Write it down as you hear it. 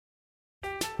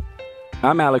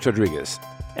I'm Alex Rodriguez.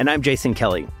 And I'm Jason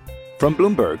Kelly. From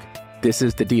Bloomberg, this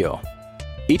is The Deal.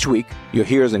 Each week, you'll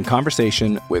hear us in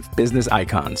conversation with business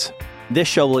icons. This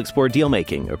show will explore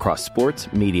deal-making across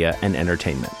sports, media, and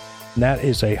entertainment. That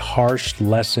is a harsh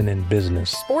lesson in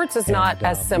business. Sports is not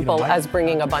as simple as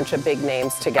bringing a bunch of big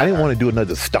names together. I didn't want to do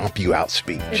another stomp you out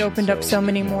speech. It opened up so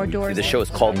many more doors. The show is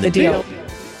called The Deal.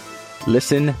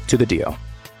 Listen to The Deal.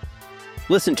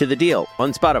 Listen to The Deal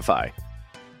on Spotify.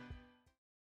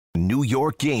 New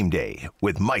York Game Day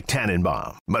with Mike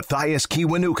Tannenbaum, Matthias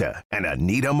Kiwanuka, and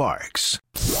Anita Marks.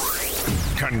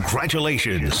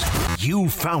 Congratulations, you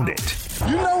found it.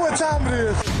 You know what time it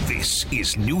is. This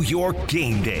is New York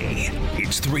Game Day.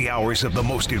 It's 3 hours of the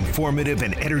most informative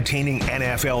and entertaining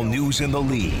NFL news in the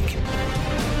league.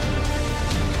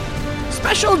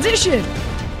 Special edition,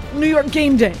 New York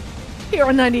Game Day, here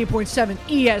on 98.7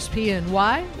 ESPN.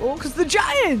 Why? Well, because the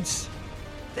Giants,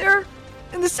 they're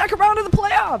in the second round of the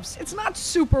playoffs. It's not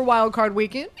Super Wild Card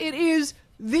Weekend. It is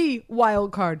the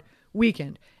Wild Card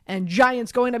Weekend. And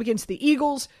Giants going up against the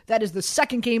Eagles. That is the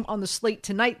second game on the slate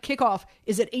tonight. Kickoff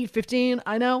is at 8:15.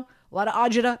 I know, a lot of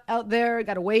agita out there.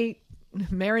 Got to wait,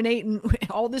 marinating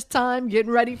all this time, getting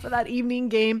ready for that evening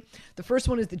game. The first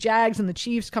one is the Jags and the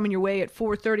Chiefs coming your way at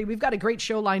 4:30. We've got a great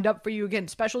show lined up for you. Again,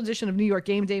 special edition of New York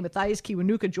Game Day. Matthias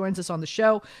Kiwanuka joins us on the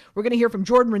show. We're going to hear from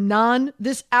Jordan Raanan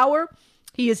this hour.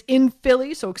 He is in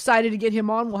Philly, so excited to get him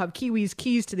on. We'll have Kiwi's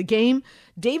keys to the game.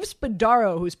 Dave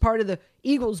Spadaro, who's part of the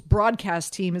Eagles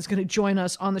broadcast team, is going to join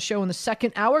us on the show in the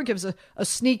second hour. Gives a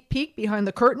sneak peek behind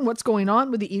the curtain, what's going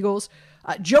on with the Eagles.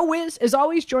 Joe Wiz, as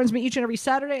always, joins me each and every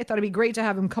Saturday. I thought it'd be great to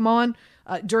have him come on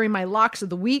during my Locks of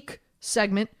the Week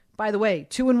segment. By the way,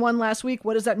 2-1 last week.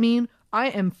 What does that mean? I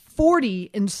am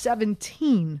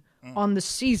 40-17 on the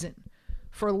season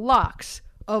for Locks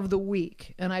of the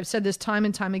Week. And I've said this time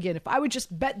and time again. If I would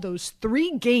just bet those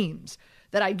 3 games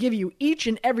that I give you each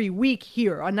and every week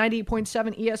here on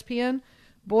 98.7 ESPN,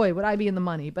 boy, would I be in the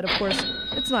money. But of course,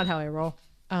 it's not how I roll.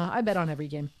 I bet on every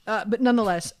game. But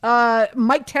nonetheless,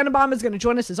 Mike Tannenbaum is going to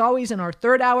join us as always in our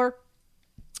third hour.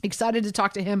 Excited to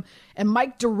talk to him. And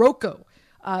Mike DeRocco,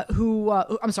 Mike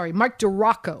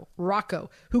DeRocco,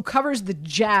 who covers the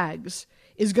Jags,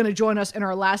 is going to join us in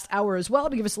our last hour as well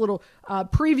to give us a little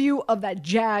preview of that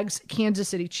Jags-Kansas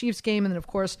City Chiefs game. And then, of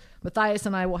course, Matthias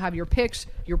and I will have your picks,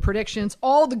 your predictions,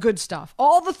 all the good stuff,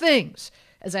 all the things,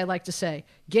 as I like to say,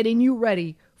 getting you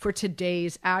ready for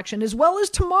today's action, as well as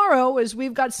tomorrow, as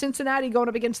we've got Cincinnati going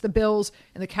up against the Bills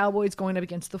and the Cowboys going up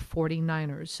against the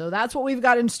 49ers. So that's what we've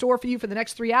got in store for you for the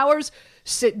next 3 hours.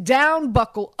 Sit down,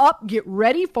 buckle up, get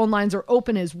ready. Phone lines are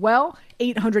open as well.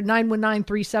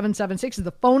 800-919-3776 is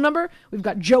the phone number. We've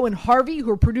got Joe and Harvey who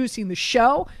are producing the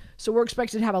show. So we're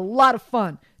expected to have a lot of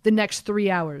fun the next 3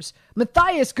 hours.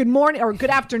 Matthias, good morning or good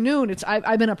afternoon.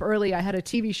 I've been up early. I had a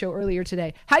TV show earlier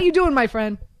today. How you doing, my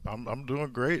friend? I'm doing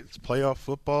great. It's playoff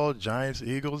football, Giants,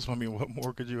 Eagles. I mean, what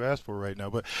more could you ask for right now?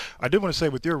 But I did want to say,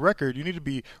 with your record, you need to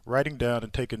be writing down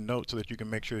and taking notes so that you can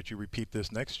make sure that you repeat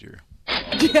this next year.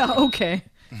 Yeah, okay.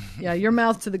 Yeah, your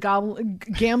mouth to the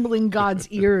gambling god's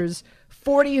ears.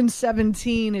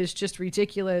 40-17 is just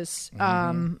ridiculous.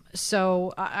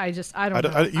 So I don't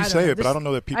know. You say it, but I don't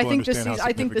know that people understand how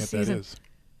significant that is.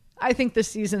 I think this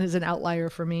season is an outlier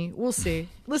for me. We'll see.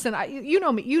 Listen, you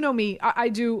know me. I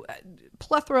do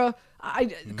plethora,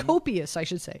 copious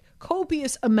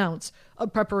amounts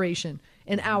of preparation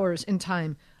and hours and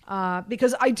time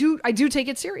because I do take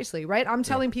it seriously, right? I'm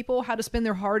telling people how to spend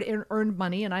their hard-earned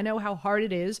money, and I know how hard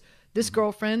it is. This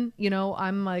girlfriend, she's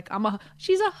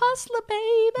a hustler,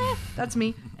 baby. That's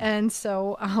me. And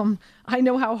so I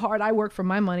know how hard I work for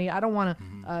my money. I don't want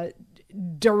to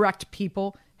direct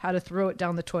people how to throw it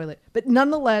down the toilet. But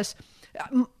nonetheless,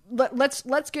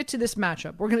 let's get to this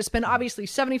matchup. We're going to spend obviously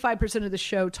 75% of the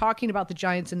show talking about the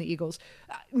Giants and the Eagles.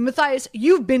 Matthias,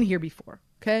 you've been here before,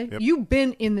 okay? Yep. You've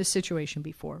been in this situation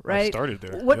before, right? I started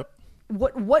there.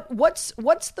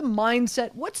 What's the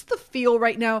mindset? What's the feel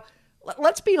right now?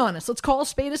 Let's be honest. Let's call a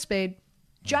spade.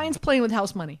 Giants playing with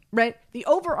house money, right? The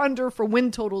over-under for win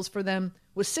totals for them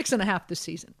was 6.5 this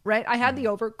season, right? I had the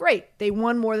over. Great. They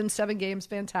won more than 7 games.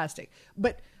 Fantastic.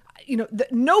 But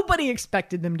nobody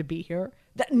expected them to be here.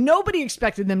 Nobody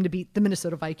expected them to beat the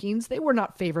Minnesota Vikings. They were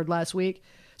not favored last week.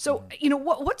 So,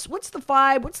 what's the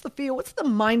vibe? What's the feel? What's the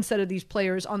mindset of these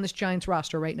players on this Giants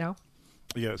roster right now?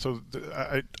 Yeah, so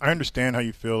I understand how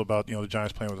you feel about the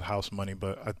Giants playing with house money,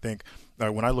 but I think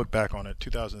when I look back on it,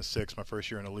 2006, my first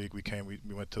year in the league, we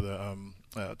went to the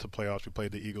to playoffs. We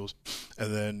played the Eagles,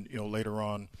 and then later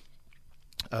on,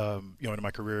 in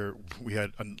my career, we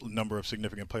had a number of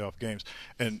significant playoff games,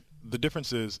 and the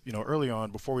difference is, early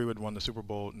on, before we would won the Super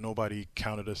Bowl, nobody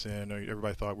counted us in.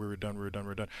 Everybody thought we were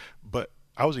done. But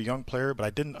I was a young player, but I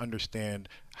didn't understand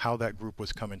how that group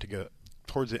was coming together.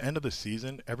 Towards the end of the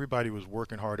season, everybody was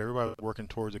working hard. Everybody was working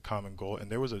towards a common goal,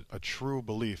 and there was a true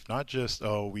belief, not just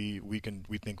we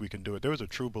think we can do it. There was a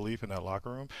true belief in that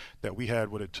locker room that we had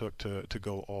what it took to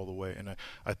go all the way. And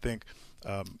I think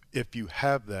if you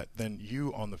have that, then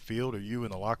you on the field or you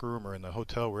in the locker room or in the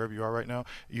hotel, wherever you are right now,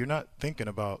 you're not thinking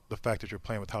about the fact that you're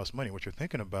playing with house money. What you're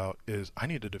thinking about is, I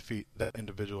need to defeat that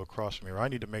individual across from me, or I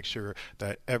need to make sure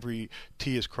that every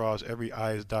T is crossed, every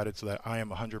I is dotted, so that I am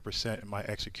 100% in my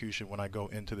execution when I go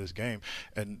into this game.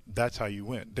 And that's how you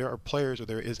win.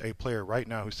 There is a player right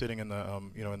now who's sitting in the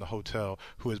in the hotel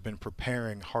who has been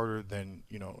preparing harder than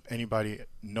anybody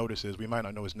notices. We might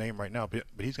not know his name right now, but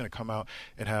he's going to come out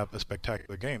and have a spectacular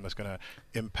game that's going to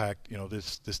impact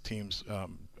this team's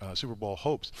Super Bowl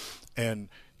hopes. And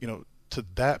to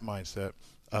that mindset,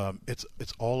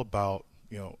 it's all about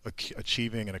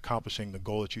achieving and accomplishing the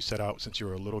goal that you set out since you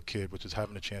were a little kid, which is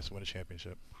having a chance to win a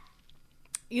championship.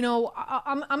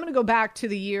 I'm going to go back to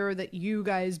the year that you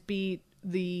guys beat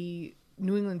the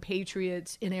New England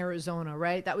Patriots in Arizona,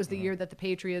 right? That was the year that the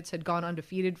Patriots had gone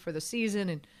undefeated for the season,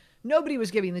 and nobody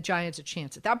was giving the Giants a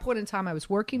chance. At that point in time, I was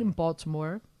working in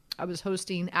Baltimore. I was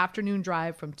hosting Afternoon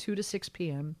Drive from 2 to 6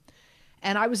 p.m.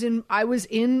 And I was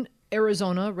in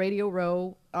Arizona, Radio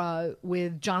Row,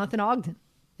 with Jonathan Ogden.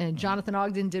 And Jonathan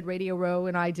Ogden did Radio Row,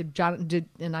 and I did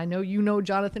and I know you know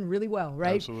Jonathan really well,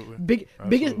 right? Absolutely.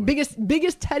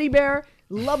 Biggest teddy bear.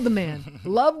 Love the man.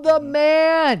 Love the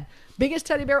man. Biggest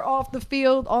teddy bear on the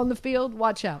field.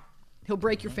 Watch out. He'll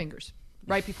break your fingers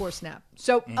right before snap.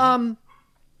 So,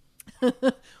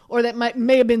 or that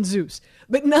may have been Zeus.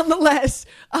 But nonetheless,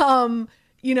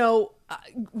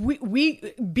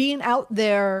 we being out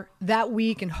there that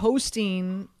week and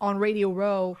hosting on Radio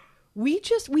Row, we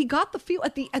got the feel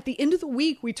at the end of the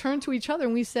week. We turned to each other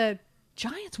and we said,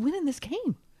 Giants winning this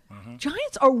game.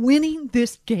 Giants are winning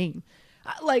this game.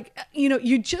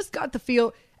 You just got the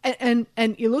feel, and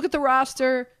you look at the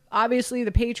roster. Obviously,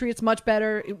 the Patriots much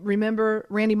better. Remember,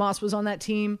 Randy Moss was on that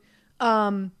team.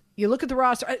 You look at the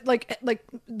roster, like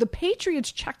the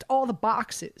Patriots checked all the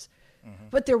boxes,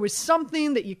 but there was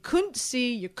something that you couldn't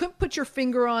see. You couldn't put your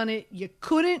finger on it.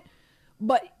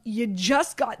 But you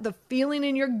just got the feeling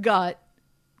in your gut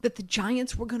that the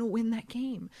Giants were going to win that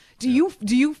game. Do you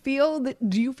feel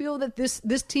that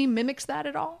this team mimics that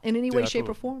at all in any way, shape,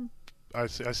 or form? I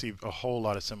see a whole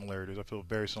lot of similarities. I feel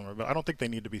very similar, but I don't think they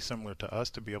need to be similar to us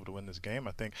to be able to win this game.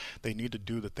 I think they need to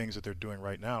do the things that they're doing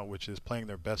right now, which is playing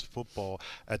their best football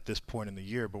at this point in the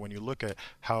year. But when you look at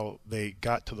how they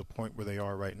got to the point where they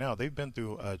are right now, they've been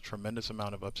through a tremendous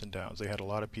amount of ups and downs. They had a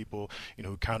lot of people,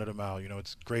 who counted them out.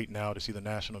 It's great now to see the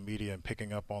national media and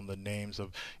picking up on the names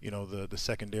of, the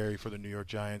secondary for the New York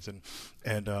Giants and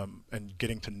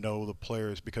getting to know the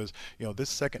players, because, this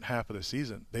second half of the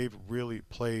season, they've really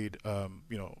played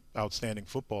outstanding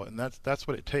football, and that's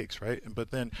what it takes, right? But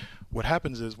then what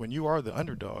happens is, when you are the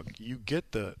underdog, you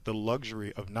get the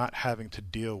luxury of not having to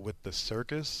deal with the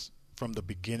circus from the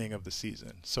beginning of the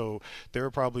season. So there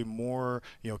are probably more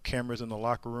cameras in the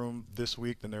locker room this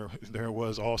week than there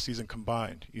was all season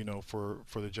combined, for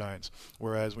the Giants.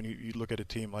 Whereas when you look at a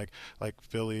team like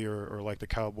Philly or like the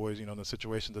Cowboys, the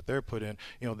situations that they're put in,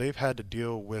 they've had to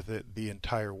deal with it the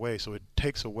entire way. So it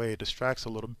distracts a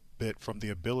little bit from the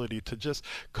ability to just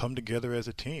come together as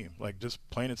a team. Like, just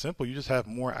plain and simple, you just have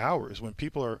more hours. When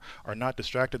people are not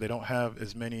distracted, they don't have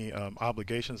as many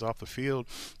obligations off the field.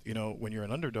 When you're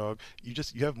an underdog, you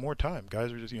have more time.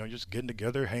 Guys are just getting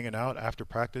together, hanging out after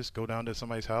practice, go down to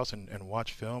somebody's house and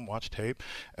watch film, watch tape,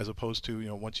 as opposed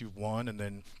to once you've won and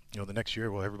then the next year,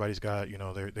 well, everybody's got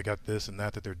they got this and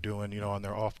that they're doing on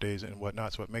their off days and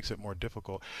whatnot. So it makes it more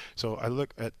difficult. So I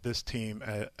look at this team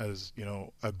as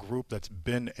a group that's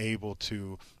been able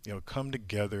to come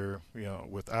together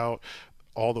without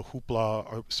all the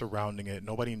hoopla surrounding it.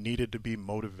 Nobody needed to be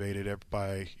motivated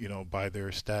by their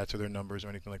stats or their numbers or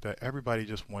anything like that. Everybody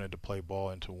just wanted to play ball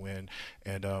and to win.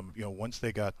 And once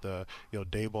they got the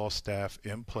Daboll staff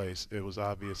in place, it was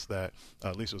obvious that,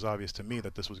 at least it was obvious to me,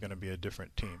 that this was going to be a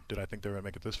different team. Did I think they were going to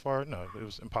make it this far? No, it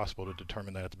was impossible to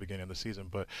determine that at the beginning of the season.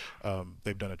 But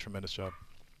they've done a tremendous job.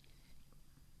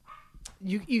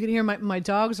 You can hear my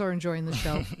dogs are enjoying the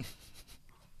show.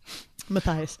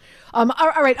 Matthias. All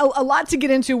right, a lot to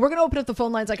get into. We're going to open up the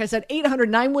phone lines. Like I said,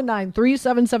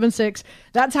 800-919-3776.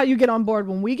 That's how you get on board.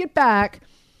 When we get back,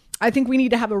 I think we need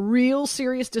to have a real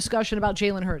serious discussion about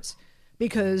Jalen Hurts,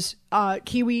 because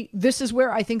Kiwi, this is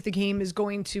where I think the game is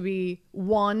going to be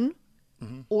won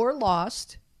or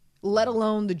lost, let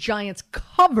alone the Giants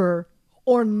cover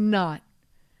or not.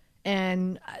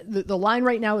 And the line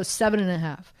right now is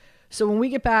 7.5. So when we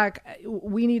get back,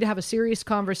 we need to have a serious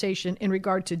conversation in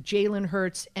regard to Jalen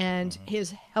Hurts and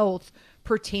his health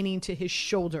pertaining to his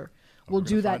shoulder. We'll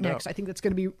do that next. I think it's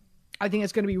going to be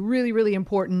really, really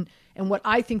important, and what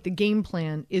I think the game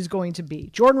plan is going to be.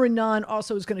 Jordan Raanan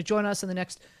also is going to join us in the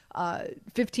next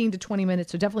 15 to 20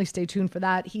 minutes, so definitely stay tuned for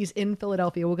that. He's in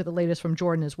Philadelphia. We'll get the latest from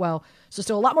Jordan as well. So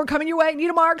still a lot more coming your way.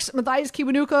 Nita Marks, Matthias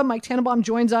Kiwanuka, Mike Tannenbaum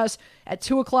joins us at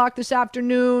 2 o'clock this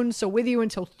afternoon. So with you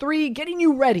until 3, getting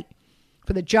you ready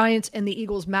for the Giants and the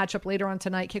Eagles matchup later on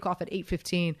tonight. Kickoff at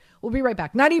 8:15. We'll be right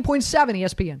back. 98.7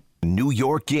 ESPN. New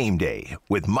York Game Day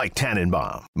with Mike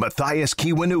Tannenbaum, Matthias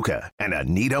Kiwanuka, and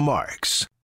Anita Marks.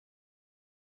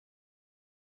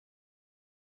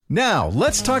 Now,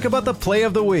 let's talk about the play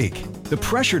of the week. The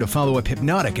pressure to follow up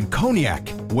Hypnotic and Cognac,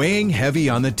 weighing heavy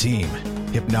on the team.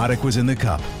 Hypnotic was in the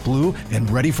cup, blue, and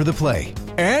ready for the play.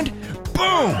 And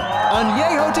boom!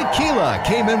 Añejo Tequila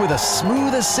came in with a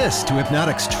smooth assist to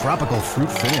Hypnotic's tropical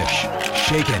fruit finish.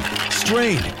 Shaken,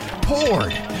 strained,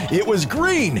 poured. It was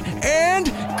green and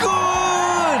good!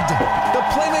 The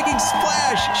playmaking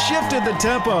splash shifted the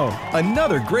tempo.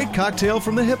 Another great cocktail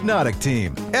from the Hypnotic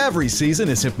team. Every season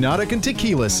is Hypnotic and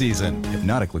Tequila season.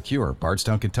 Hypnotic Liqueur,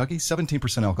 Bardstown, Kentucky,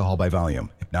 17% alcohol by volume.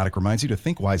 Hypnotic reminds you to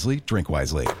think wisely, drink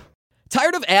wisely.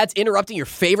 Tired of ads interrupting your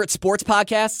favorite sports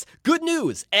podcasts? Good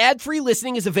news! Ad-free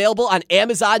listening is available on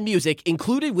Amazon Music,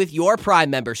 included with your Prime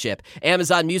membership.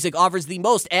 Amazon Music offers the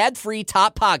most ad-free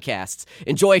top podcasts.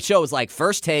 Enjoy shows like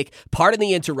First Take, Pardon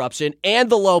the Interruption, and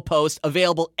The Low Post,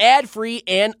 available ad-free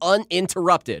and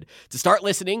uninterrupted. To start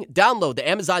listening, download the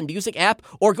Amazon Music app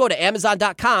or go to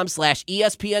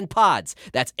Amazon.com/ESPN Pods.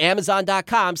 That's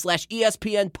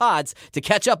Amazon.com/ESPN Pods to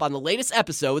catch up on the latest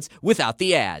episodes without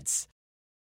the ads.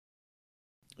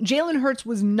 Jalen Hurts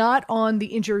was not on the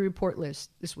injury report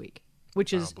list this week,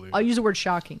 which is, I'll use the word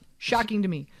shocking. Shocking to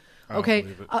me. Okay.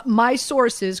 My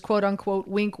sources, quote unquote,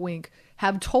 wink, wink,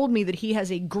 have told me that he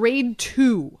has a grade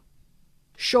 2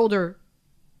 shoulder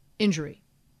injury.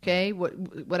 Okay.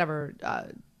 Whatever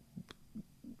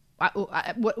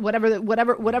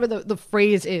the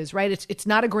phrase is, right? It's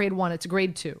not a grade 1, it's a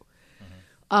grade 2.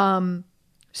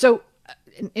 So,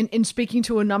 in speaking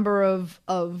to a number of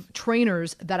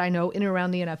trainers that I know in and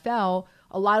around the NFL,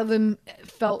 a lot of them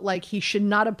felt like he should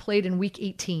not have played in week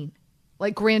 18.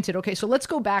 Like, granted, okay, so let's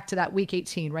go back to that week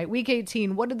 18, right? Week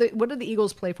 18, what did the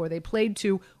Eagles play for? They played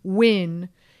to win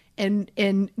and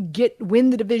win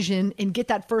the division and get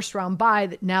that first round bye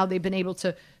that now they've been able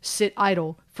to sit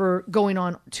idle for going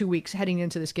on 2 weeks heading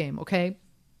into this game, okay?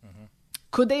 Mm-hmm.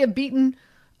 Could they have beaten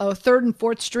a third and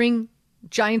fourth string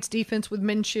Giants defense with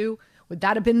Minshew? Would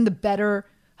that have been the better?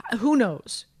 Who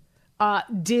knows?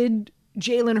 Did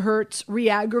Jalen Hurts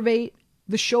re-aggravate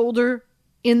the shoulder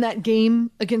in that game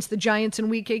against the Giants in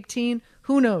Week 18?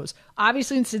 Who knows?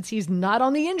 Obviously, since he's not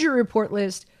on the injury report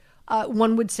list,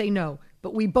 one would say no.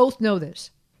 But we both know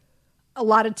this. A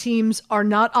lot of teams are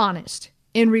not honest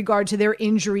in regard to their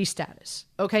injury status.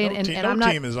 Okay, no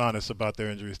team is honest about their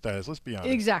injury status. Let's be honest.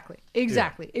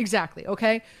 Exactly.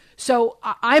 Okay, so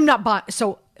I'm not buying.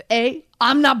 So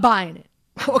I'm not buying it.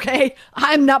 Okay,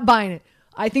 I'm not buying it.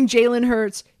 I think Jalen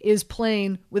Hurts is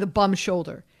playing with a bum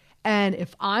shoulder, and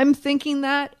if I'm thinking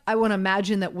that, I want to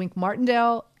imagine that Wink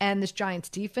Martindale and this Giants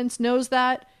defense knows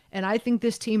that, and I think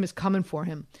this team is coming for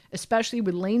him, especially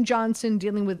with Lane Johnson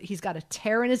he's got a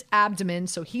tear in his abdomen,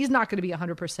 so he's not going to be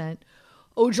 100%.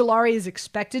 Ojulari is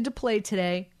expected to play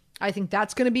today. I think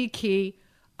that's going to be key.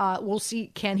 We'll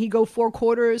see. Can he go 4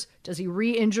 quarters? Does he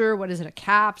re-injure? What is it, a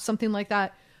calf? Something like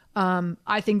that.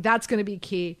 I think that's going to be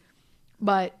key.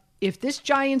 But if this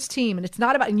Giants team, and it's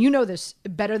not about, and you know this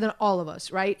better than all of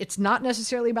us, right? It's not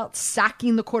necessarily about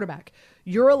sacking the quarterback.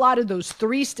 You're allotted those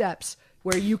 3 steps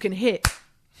where you can hit,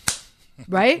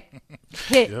 right?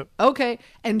 Hit. Yep. Okay.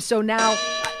 And so now,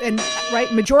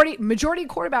 right, majority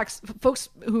quarterbacks, folks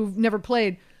who've never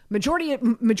played, majority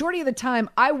of the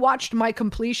time, I watched my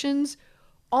completions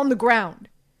on the ground.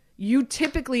 You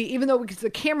typically, even though because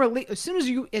the camera, as soon as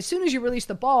you release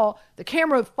the ball, the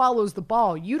camera follows the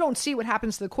ball. You don't see what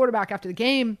happens to the quarterback after the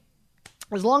game,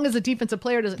 as long as the defensive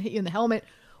player doesn't hit you in the helmet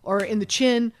or in the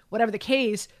chin, whatever the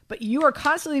case. But you are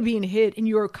constantly being hit and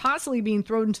you are constantly being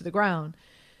thrown to the ground.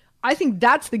 I think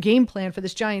that's the game plan for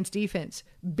this Giants defense.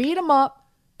 Beat him up,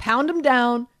 pound him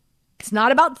down. It's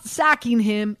not about sacking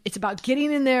him. It's about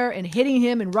getting in there and hitting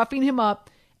him and roughing him up.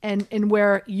 And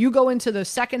where you go into the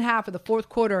second half of the fourth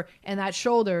quarter and that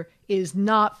shoulder is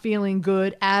not feeling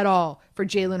good at all for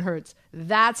Jalen Hurts.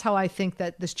 That's how I think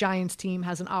that this Giants team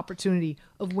has an opportunity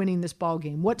of winning this ball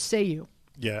game. What say you?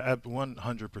 Yeah, at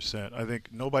 100%. I think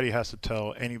nobody has to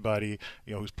tell anybody,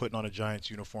 who's putting on a Giants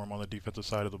uniform on the defensive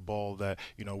side of the ball that,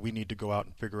 we need to go out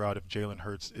and figure out if Jalen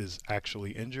Hurts is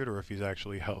actually injured or if he's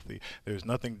actually healthy. There's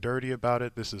nothing dirty about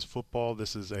it. This is football.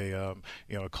 This is a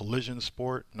collision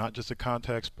sport, not just a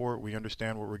contact sport. We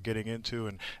understand what we're getting into,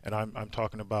 and I'm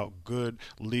talking about good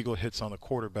legal hits on the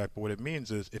quarterback. But what it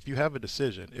means is if you have a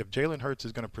decision, if Jalen Hurts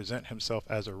is going to present himself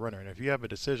as a runner, and if you have a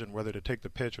decision whether to take the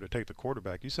pitch or to take the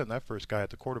quarterback, you send that first guy at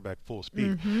the quarterback full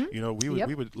speed.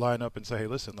 We would line up and say, hey,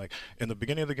 listen, like in the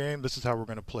beginning of the game, this is how we're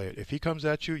going to play it. If he comes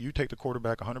at you, you take the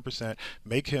quarterback 100%,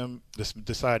 make him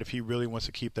decide if he really wants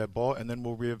to keep that ball, and then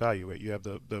we'll reevaluate. You have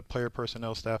the player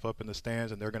personnel staff up in the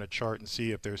stands, and they're going to chart and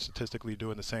see if they're statistically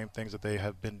doing the same things that they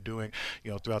have been doing,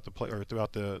 throughout the play or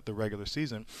throughout the regular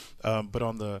season. But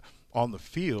on the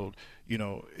field,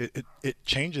 it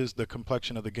changes the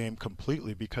complexion of the game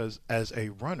completely, because as a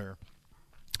runner,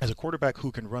 as a quarterback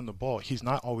who can run the ball, he's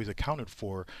not always accounted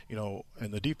for, in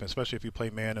the defense, especially if you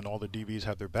play man and all the DBs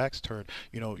have their backs turned.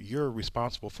 You're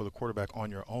responsible for the quarterback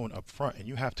on your own up front, and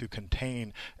you have to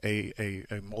contain a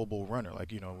mobile runner.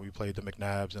 Like, we played the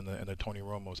McNabbs and the Tony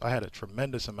Romos. I had a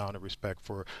tremendous amount of respect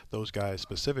for those guys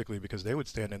specifically, because they would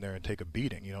stand in there and take a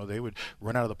beating. They would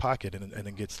run out of the pocket and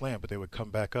then get slammed, but they would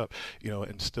come back up,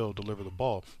 and still deliver the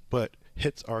ball. But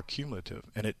hits are cumulative,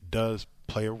 and it does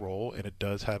play a role, and it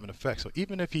does have an effect. So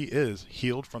even if he is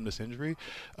healed from this injury,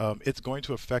 it's going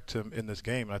to affect him in this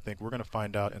game. And I think we're going to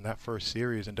find out in that first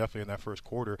series, and definitely in that first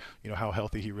quarter, how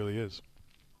healthy he really is.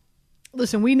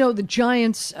 Listen, we know the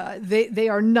Giants, they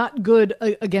are not good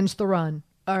against the run.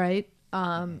 All right.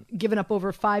 Giving up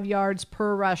over 5 yards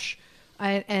per rush.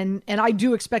 And I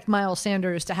do expect Miles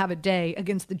Sanders to have a day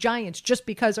against the Giants, just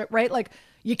because, right? Like,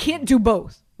 you can't do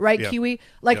both, right, yep. Kiwi?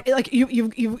 Like, yep. Like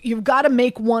you've got to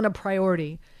make one a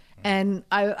priority. And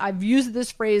I've used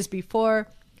this phrase before.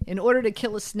 In order to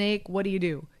kill a snake, what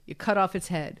do? You cut off its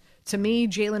head. To me,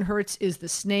 Jalen Hurts is the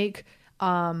snake,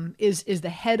 is the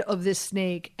head of this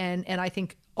snake, and I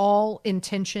think all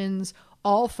intentions,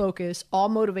 all focus, all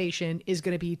motivation is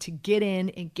going to be to get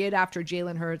in and get after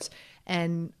Jalen Hurts.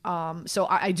 And so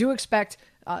I do expect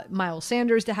Miles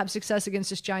Sanders to have success against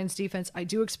this Giants defense. I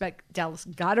do expect Dallas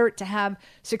Goedert to have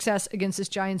success against this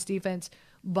Giants defense.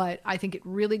 But I think it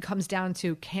really comes down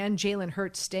to, can Jalen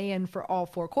Hurts stay in for all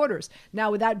 4 quarters?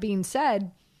 Now, with that being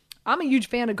said, I'm a huge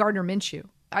fan of Gardner Minshew.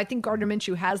 I think Gardner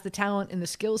Minshew has the talent and the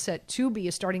skill set to be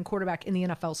a starting quarterback in the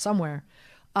NFL somewhere.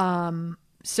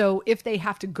 So if they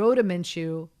have to go to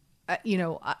Minshew,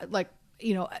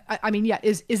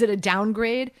 is it a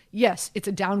downgrade? Yes, it's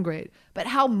a downgrade. But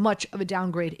how much of a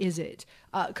downgrade is it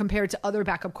compared to other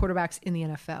backup quarterbacks in the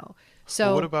NFL? So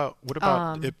well, what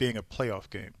about it being a playoff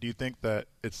game? Do you think that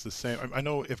it's the same? I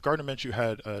know if Gardner Minshew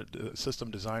had a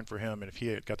system designed for him, and if he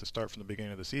had got to start from the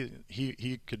beginning of the season,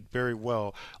 he could very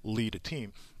well lead a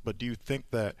team. But do you think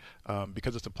that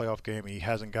because it's a playoff game, he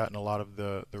hasn't gotten a lot of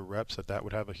the reps, that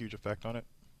would have a huge effect on it?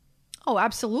 Oh,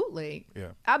 absolutely. Yeah.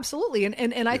 Absolutely.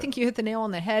 And I think you hit the nail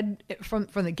on the head from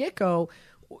the get-go.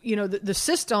 The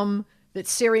system that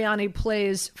Sirianni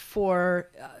plays for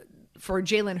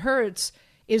Jalen Hurts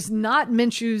is not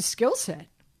Minshew's skill set.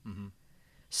 Mm-hmm.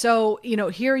 So,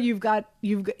 here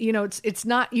it's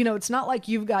not like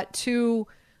you've got 2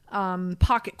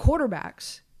 pocket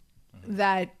quarterbacks mm-hmm.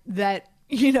 that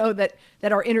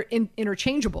are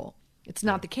interchangeable. It's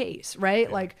not the case, right?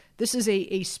 Yeah. Like, this is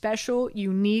a special,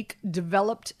 unique,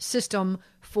 developed system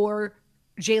for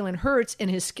Jalen Hurts and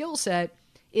his skill set.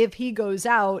 If he goes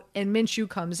out and Minshew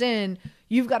comes in,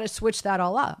 you've got to switch that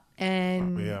all up.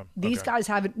 And these guys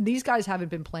haven't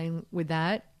been playing with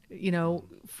that,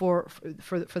 for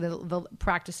the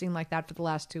practicing like that for the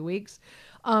last 2 weeks.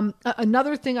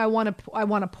 Another thing I want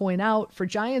to point out for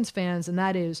Giants fans, and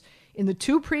that is, in the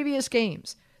 2 previous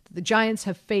games the Giants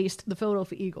have faced the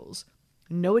Philadelphia Eagles,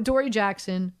 no Adoree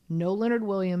Jackson, no Leonard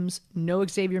Williams, no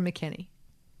Xavier McKinney.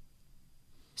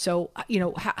 So,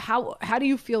 how do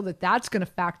you feel that that's going to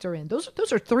factor in? Those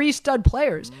are 3 stud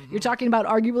players. Mm-hmm. You're talking about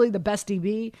arguably the best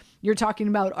DB. You're talking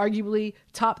about arguably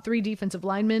top 3 defensive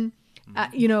linemen.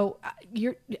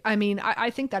 Mm-hmm. I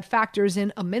think that factors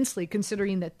in immensely,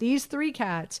 considering that these 3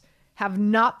 cats have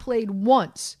not played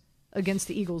once against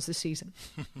the Eagles this season.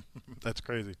 That's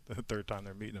crazy. The 3rd time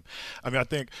they're meeting them. I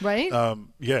think right.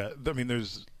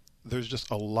 There's just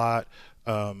a lot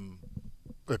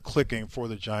clicking for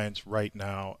the Giants right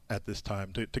now at this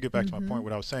time. To get back mm-hmm. to my point,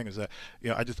 what I was saying is that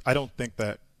I don't think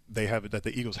that that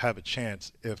the Eagles have a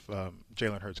chance if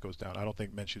Jalen Hurts goes down. I don't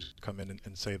think Minshew's come in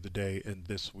and save the day in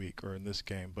this week or in this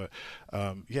game. But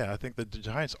I think that the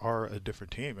Giants are a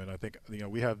different team, and I think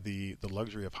we have the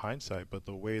luxury of hindsight. But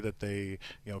the way that they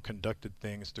conducted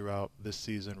things throughout this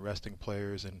season, resting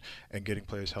players and getting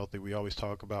players healthy, we always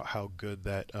talk about how good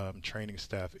that training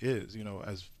staff is.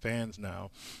 As fans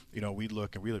now, we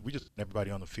look and we just want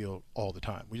everybody on the field all the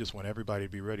time. We just want everybody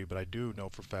to be ready. But I do know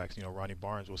for facts, Ronnie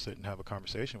Barnes will sit and have a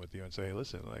conversation with you and say,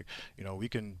 listen, we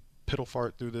can piddle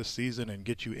fart through this season and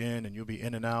get you in, and you'll be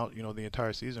in and out, the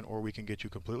entire season, or we can get you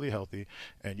completely healthy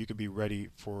and you can be ready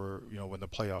for, when the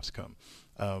playoffs come.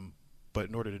 But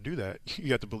in order to do that,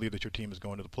 you have to believe that your team is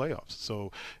going to the playoffs.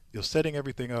 So setting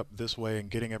everything up this way and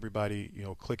getting everybody,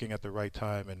 clicking at the right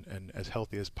time and as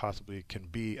healthy as possibly can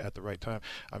be at the right time.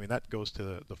 I mean, that goes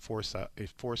to the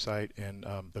foresight and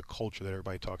the culture that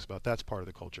everybody talks about. That's part of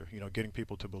the culture, getting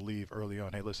people to believe early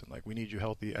on, hey, listen, we need you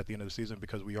healthy at the end of the season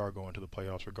because we are going to the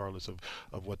playoffs regardless of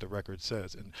what the record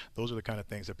says. And those are the kind of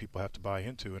things that people have to buy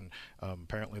into. And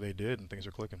apparently they did, and things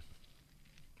are clicking.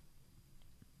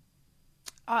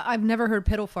 I've never heard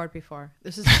piddle fart before.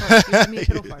 This is first. You give me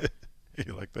piddle fart.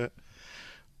 You like that?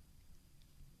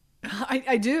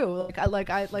 I do.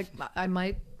 I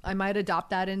might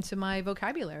adopt that into my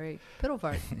vocabulary. Piddle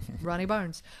fart. Ronnie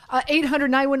Barnes.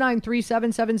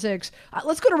 800-919-3776.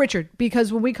 Let's go to Richard,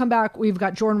 because when we come back, we've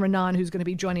got Jordan Renan who's going to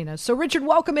be joining us. So Richard,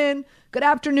 welcome in. Good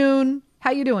afternoon.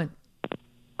 How you doing?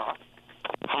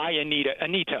 Hi, Anita.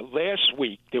 Anita, last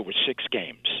week there were 6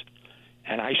 games,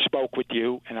 and I spoke with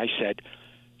you, and I said,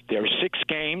 there are 6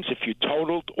 games. If you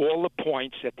totaled all the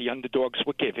points that the underdogs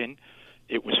were given,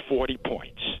 it was 40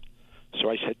 points. So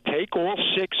I said, take all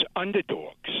 6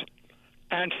 underdogs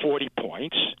and 40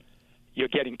 points. You're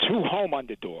getting 2 home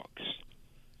underdogs.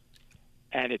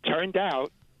 And it turned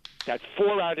out that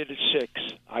 4 out of the 6,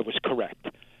 I was correct.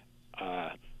 2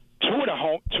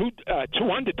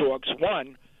 underdogs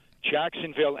won,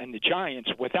 Jacksonville and the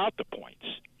Giants, without the points.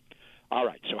 All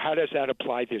right, so how does that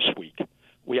apply this week?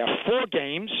 We have 4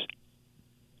 games.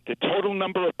 The total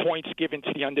number of points given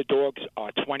to the underdogs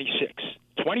are 26.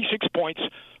 26 points,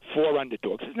 4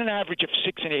 underdogs. It's an average of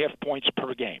 6.5 points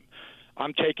per game.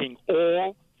 I'm taking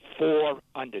all 4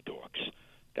 underdogs.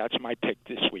 That's my pick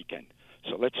this weekend.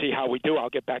 So let's see how we do. I'll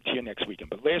get back to you next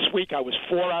weekend. But last week I was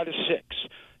 4 out of 6.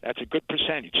 That's a good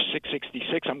percentage,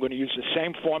 666. I'm going to use the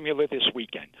same formula this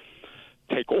weekend.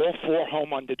 Take all 4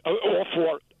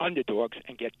 underdogs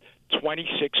and get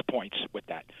 26 points with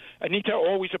that. Anita,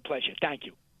 always a pleasure. Thank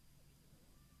you.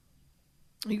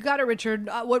 You got it, Richard.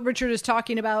 What Richard is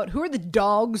talking about, who are the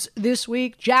dogs this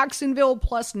week? Jacksonville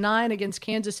 +9 against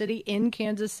Kansas City in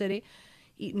Kansas City,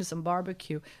 eating some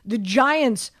barbecue. The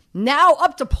Giants now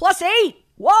up to +8.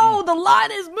 Whoa, the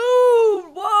line is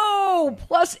moved. Whoa,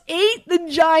 +8. The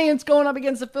Giants going up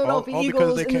against the Philadelphia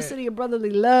Eagles in the city of brotherly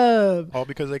love. All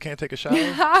because they can't take a shower?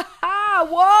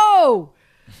 Whoa.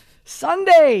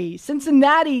 Sunday,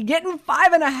 Cincinnati getting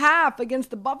 5.5 against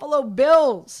the Buffalo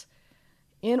Bills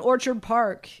in Orchard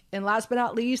Park. And last but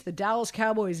not least, the Dallas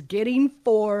Cowboys getting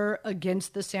 4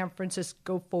 against the San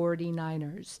Francisco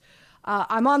 49ers.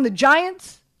 I'm on the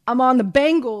Giants. I'm on the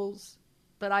Bengals.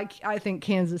 But I think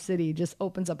Kansas City just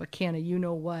opens up a can of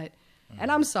you-know-what.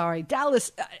 And I'm sorry,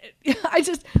 Dallas,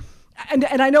 and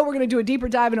I know we're going to do a deeper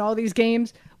dive into all these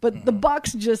games, but the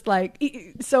Bucs just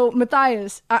so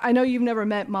Matthias, I know you've never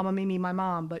met Mama Mimi, my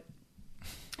mom, but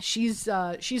she's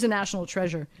a national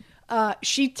treasure.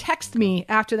 She texted me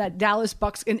after that Dallas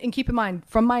Bucs, and keep in mind,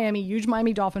 from Miami, huge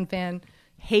Miami Dolphin fan,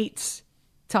 hates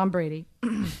Tom Brady.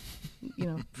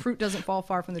 Fruit doesn't fall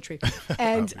far from the tree.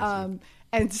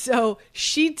 And so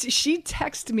she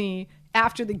texted me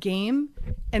after the game,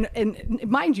 and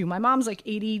mind you, my mom's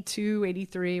 82,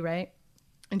 83, right?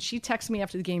 And she texted me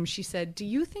after the game. She said, do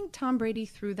you think Tom Brady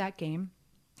threw that game?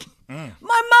 My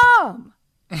mom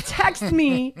texted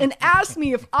me and asked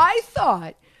me if I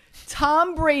thought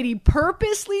Tom Brady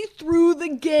purposely threw the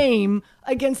game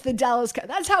against the Dallas Cowboys.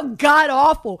 That's how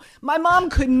god-awful. My mom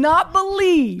could not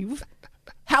believe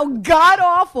how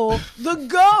god-awful the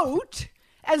GOAT,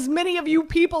 as many of you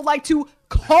people like to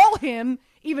call him,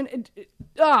 even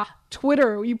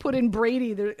Twitter, you put in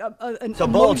Brady, an it's a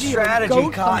bold strategy,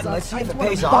 Cotton. Let's see if it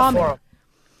pays off for him.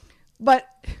 But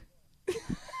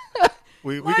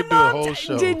we could do a whole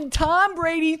show. Did Tom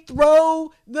Brady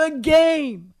throw the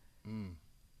game?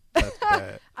 That's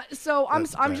bad. So I'm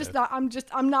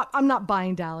not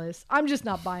buying Dallas. I'm just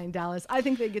not buying Dallas. I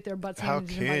think they get their butts handed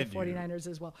to by the 49ers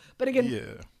as well. But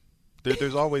again,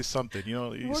 There's always something.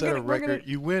 You set a record.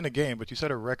 You win a game, but you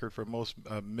set a record for most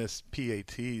missed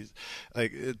PATs.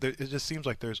 Like it just seems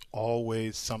like there's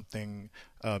always something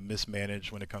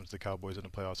mismanaged when it comes to the Cowboys in the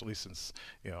playoffs. At least since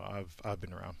I've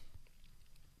been around.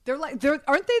 Aren't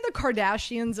they the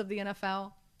Kardashians of the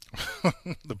NFL?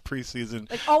 The preseason,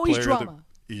 like always drama.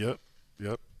 Yep.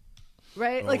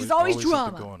 Right, like it's always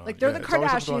drama. Like they're the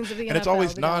Kardashians of the NFL. And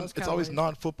it's always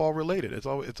non-football related. It's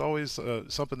always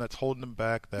something that's holding them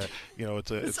back. That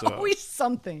it's always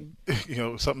something.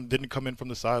 Something didn't come in from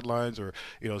the sidelines, or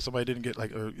somebody didn't get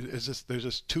or there's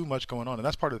just too much going on. And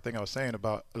that's part of the thing I was saying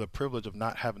about the privilege of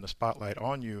not having the spotlight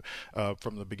on you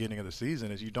from the beginning of the season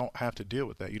is you don't have to deal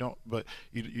with that. You don't. But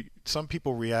some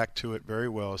people react to it very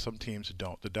well. Some teams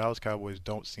don't. The Dallas Cowboys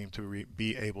don't seem to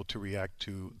be able to react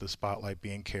to the spotlight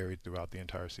being carried throughout the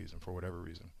entire season for whatever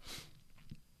reason.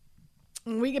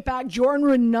 When we get back, Jordan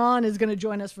Raanan is going to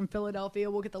join us from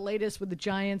Philadelphia. We'll get the latest with the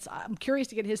Giants. I'm curious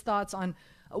to get his thoughts on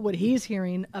what he's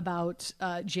hearing about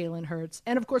Jalen Hurts.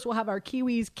 And, of course, we'll have our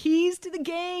Kiwis keys to the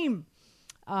game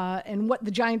and what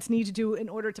the Giants need to do in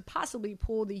order to possibly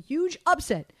pull the huge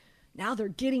upset. Now they're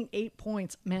getting 8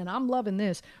 points. Man, I'm loving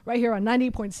this. Right here on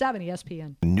 98.7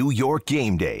 ESPN. New York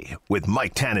Game Day with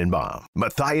Mike Tannenbaum,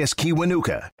 Matthias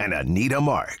Kiwanuka, and Anita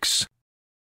Marks.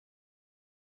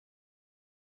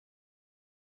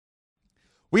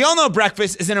 We all know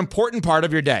breakfast is an important part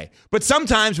of your day, but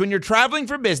sometimes when you're traveling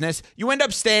for business, you end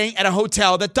up staying at a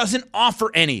hotel that doesn't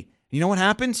offer any. You know what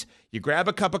happens? You grab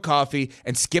a cup of coffee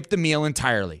and skip the meal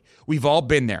entirely. We've all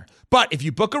been there. But if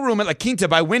you book a room at La Quinta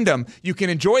by Wyndham, you can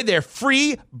enjoy their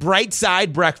free Bright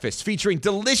Side breakfast featuring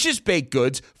delicious baked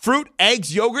goods, fruit,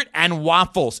 eggs, yogurt, and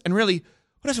waffles. And really,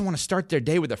 who doesn't want to start their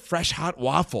day with a fresh, hot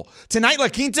waffle? Tonight, La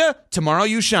Quinta, tomorrow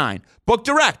you shine. Book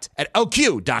direct at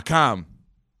LQ.com.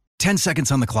 10 seconds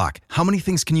on the clock. How many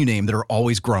things can you name that are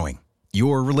always growing?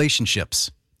 Your relationships,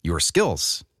 your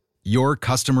skills, your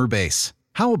customer base.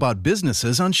 How about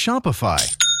businesses on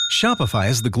Shopify? Shopify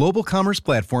is the global commerce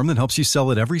platform that helps you sell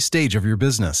at every stage of your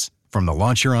business. From the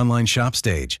launch your online shop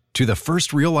stage, to the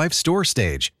first real-life store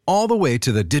stage, all the way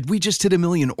to the did we just hit a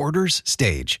million orders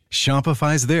stage.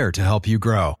 Shopify's there to help you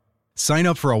grow. Sign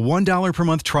up for a $1 per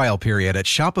month trial period at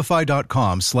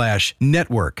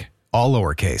shopify.com/network, all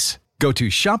lowercase. Go to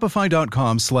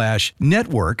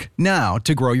shopify.com/network now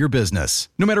to grow your business,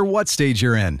 no matter what stage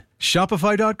you're in.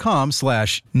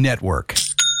 Shopify.com/network.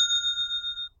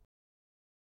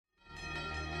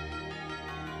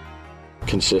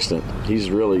 Consistent.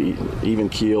 He's really even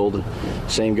keeled,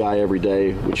 same guy every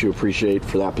day, which you appreciate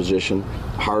for that position.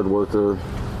 Hard worker,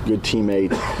 good teammate.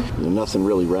 Nothing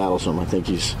really rattles him. I think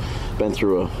he's been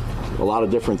through a lot of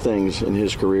different things in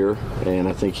his career, and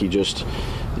I think he just,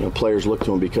 players look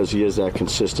to him because he is that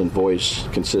consistent voice,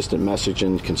 consistent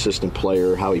messaging, consistent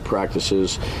player, how he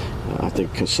practices. I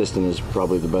think consistent is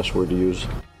probably the best word to use.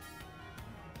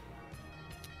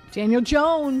 Daniel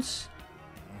Jones.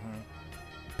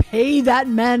 Pay that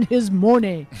man his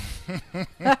money.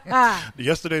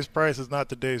 Yesterday's price is not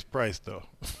today's price, though.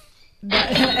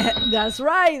 That's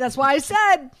right. That's why I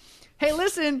said, hey,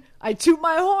 listen, I toot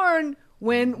my horn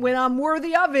when I'm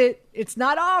worthy of it. It's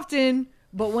not often,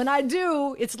 but when I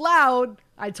do, it's loud.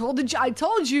 I told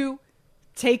you,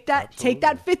 take that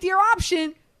fifth-year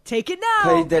option. Take it now.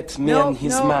 Pay that man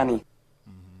his money.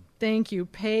 Thank you.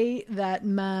 Pay that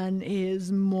man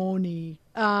his money.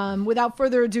 Without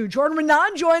further ado, Jordan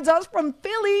Raanan joins us from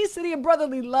Philly, city of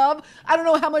brotherly love. I don't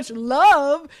know how much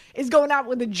love is going out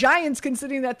with the Giants,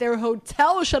 considering that their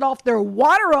hotel shut off their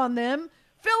water on them.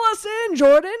 Fill us in,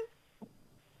 Jordan.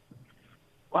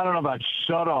 Well, I don't know about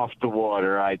shut off the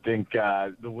water. I think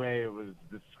the way it was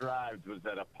described was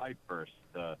that a pipe burst.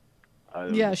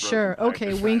 Yeah, sure.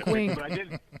 Okay, wink, wink.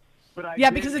 But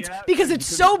because it's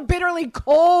so bitterly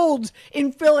cold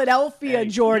in Philadelphia,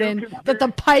 Jordan, that the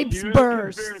pipes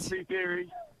burst. Conspiracy theories.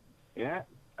 Yeah,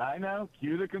 I know.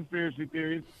 Cue the conspiracy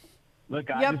theories. Look,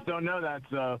 I just don't know that.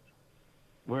 So,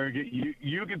 you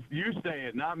say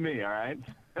it, not me. All right.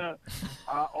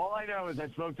 All I know is I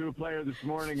spoke to a player this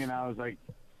morning, and I was like,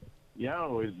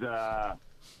 "Yo,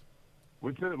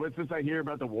 what's this I hear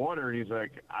about the water?" And he's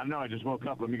like, "I don't know. I just woke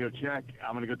up. Let me go check.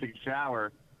 I'm gonna go take a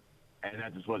shower." And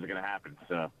that just wasn't going to happen.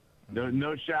 So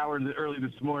no shower early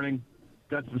this morning.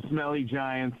 Got some smelly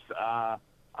Giants.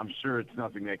 I'm sure it's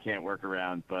nothing they can't work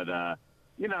around. But,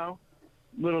 little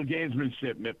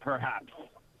gamesmanship, perhaps,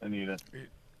 Anita.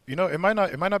 It might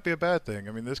not be a bad thing.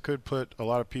 I mean, this could put a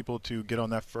lot of people to get on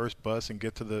that first bus and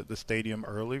get to the stadium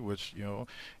early, which, a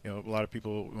lot of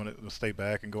people want to stay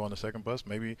back and go on the second bus.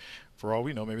 Maybe, for all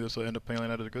we know, maybe this will end up playing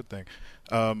out as a good thing.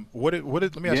 Let me ask you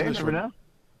this. Never know.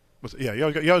 Yeah, you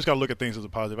always got to look at things as a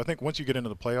positive. I think once you get into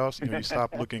the playoffs, you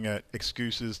stop looking at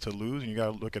excuses to lose, and you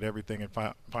got to look at everything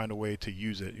and find a way to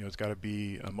use it. It's got to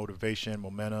be a motivation,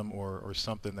 momentum, or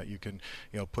something that you can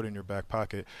put in your back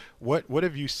pocket. What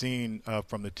have you seen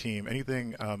from the team?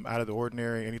 Anything out of the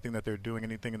ordinary? Anything that they're doing?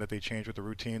 Anything that they changed with the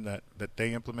routine that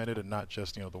they implemented, and not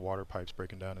just the water pipes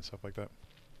breaking down and stuff like that?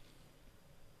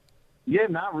 Yeah,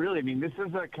 not really. I mean, this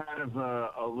is a kind of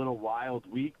a little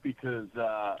wild week because,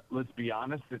 let's be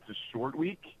honest, it's a short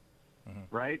week,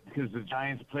 right? Because the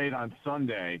Giants played on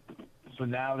Sunday, so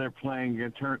now they're playing a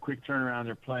quick turnaround.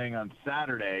 They're playing on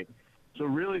Saturday, so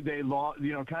really they lost.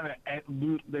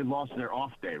 They lost their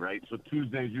off day, right? So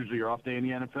Tuesday is usually your off day in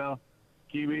the NFL.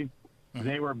 Kiwi,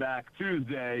 they were back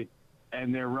Tuesday,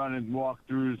 and they're running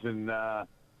walkthroughs and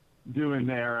doing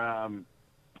their,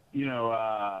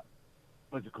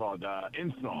 what's it called,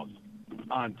 installs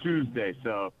on Tuesday.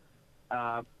 So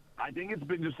I think it's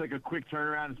been just like a quick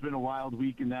turnaround. It's been a wild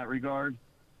week in that regard.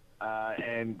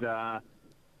 It's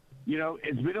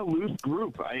been a loose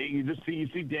group. You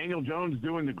see Daniel Jones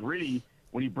doing the gritty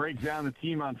when he breaks down the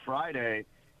team on Friday.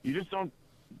 You just don't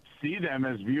see them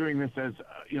as viewing this as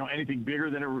anything bigger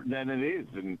than it is,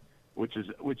 and which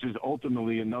is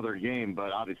ultimately another game.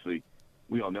 But obviously,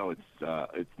 we all know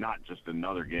it's not just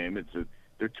another game.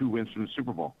 They're 2 wins from the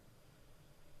Super Bowl.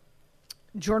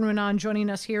 Jordan Raanan joining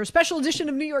us here. Special edition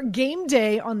of New York Game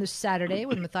Day on this Saturday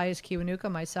with Matthias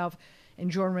Kiwanuka, myself, and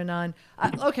Jordan Raanan.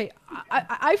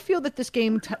 I feel that this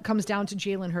game comes down to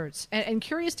Jalen Hurts. And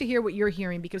curious to hear what you're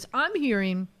hearing, because I'm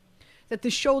hearing that the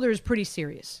shoulder is pretty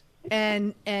serious.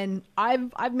 And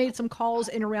I've made some calls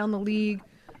in around the league,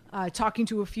 talking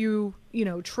to a few,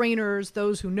 trainers,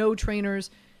 those who know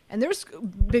trainers. And there's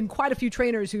been quite a few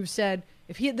trainers who've said,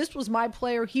 if this was my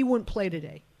player, he wouldn't play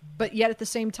today. But yet at the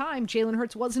same time, Jalen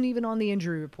Hurts wasn't even on the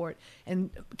injury report. And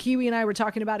Kiwi and I were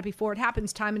talking about it before. It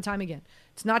happens time and time again.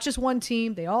 It's not just one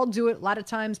team. They all do it. A lot of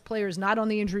times players not on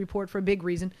the injury report for a big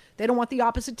reason. They don't want the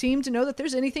opposite team to know that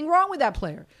there's anything wrong with that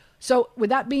player. So with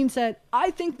that being said,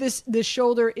 I think this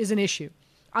shoulder is an issue.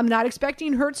 I'm not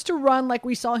expecting Hurts to run like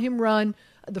we saw him run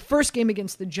the first game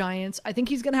against the Giants. I think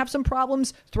he's going to have some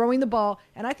problems throwing the ball.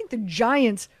 And I think the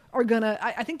Giants are going to,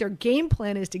 I think their game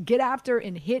plan is to get after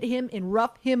and hit him and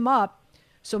rough him up.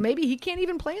 So maybe he can't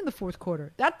even play in the fourth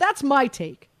quarter. That's my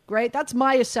take, right? That's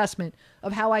my assessment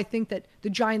of how I think that the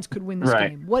Giants could win this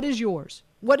game. What is yours?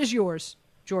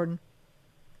 Jordan?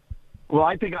 Well,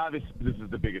 I think obviously this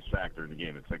is the biggest factor in the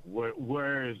game. It's like,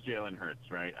 where is Jalen Hurts,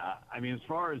 right? As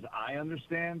far as I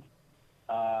understand,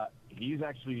 he's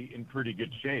actually in pretty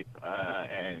good shape.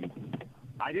 And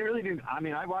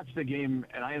I watched the game,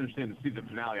 and I understand the season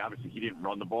finale. Obviously, he didn't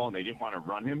run the ball, and they didn't want to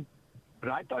run him. But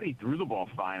I thought he threw the ball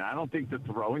fine. I don't think the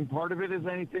throwing part of it is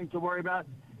anything to worry about.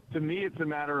 To me, it's a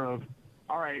matter of,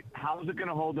 all right, how is it going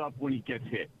to hold up when he gets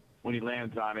hit, when he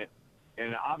lands on it?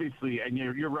 And obviously, and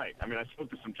you're right. I spoke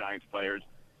to some Giants players,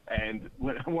 and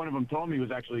what one of them told me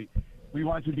was actually, we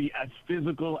want to be as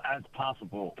physical as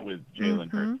possible with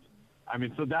Jalen Hurts.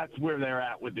 So that's where they're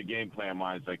at with the game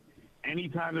plan-wise. Like,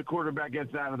 anytime the quarterback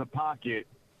gets out of the pocket,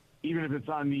 even if it's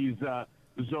on these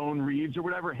zone reads or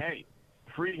whatever, hey,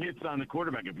 free hits on the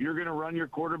quarterback. If you're going to run your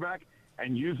quarterback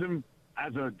and use him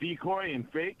as a decoy and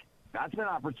fake, that's an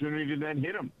opportunity to then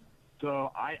hit him.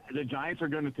 So the Giants are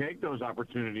going to take those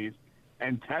opportunities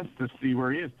and test to see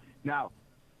where he is. Now,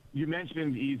 you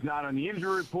mentioned he's not on the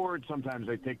injury report. Sometimes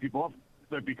they take people off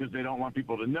because they don't want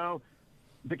people to know.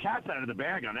 The cat's out of the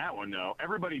bag on that one, though.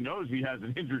 Everybody knows he has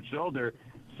an injured shoulder.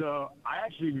 So I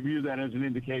actually view that as an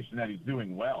indication that he's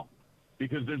doing well,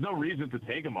 because there's no reason to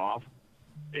take him off.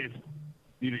 It's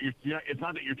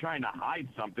not that you're trying to hide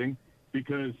something,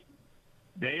 because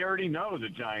they already know, the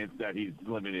Giants, that he's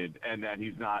limited and that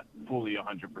he's not fully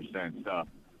 100%. So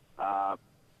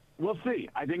we'll see.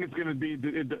 I think it's going to be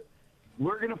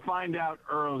we're going to find out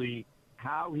early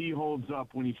how he holds up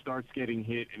when he starts getting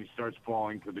hit and he starts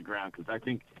falling to the ground, because I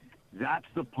think that's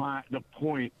the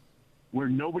point where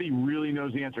nobody really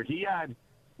knows the answer. He had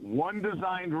one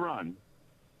designed run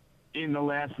in the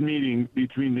last meeting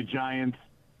between the Giants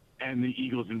and the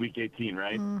Eagles in Week 18,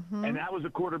 right? Mm-hmm. And that was a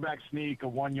quarterback sneak, a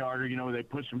 1-yarder, where they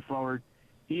push him forward.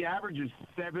 He averages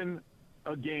 7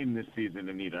 a game this season,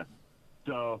 Anita.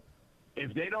 So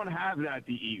if they don't have that,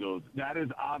 the Eagles, that is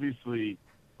obviously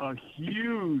a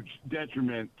huge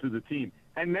detriment to the team.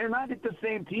 And they're not at the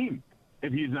same team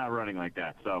if he's not running like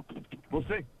that. So we'll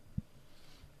see.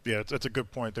 Yeah, it's a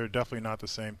good point. They're definitely not the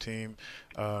same team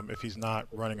if he's not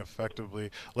running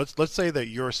effectively. Let's say that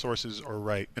your sources are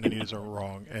right and Anita's are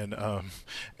wrong, and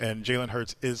Jalen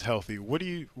Hurts is healthy. What are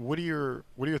your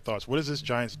thoughts? What is this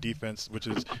Giants defense, which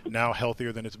is now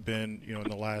healthier than it's been, in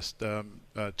the last 2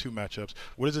 matchups?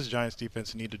 What does this Giants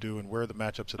defense need to do, and where are the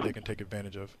matchups that they can take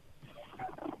advantage of?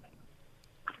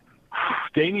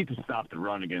 They need to stop the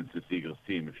run against this Eagles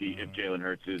team. If Jalen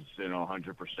Hurts is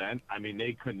 100%, I mean,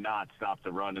 they could not stop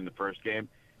the run in the first game.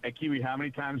 And Kiwi, how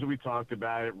many times have we talked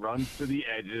about it? Runs to the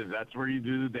edges. That's where you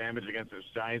do the damage against this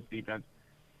Giants defense.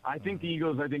 I think the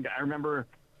Eagles. I remember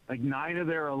 9 of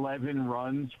their 11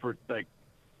 runs for 10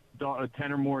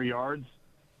 or more yards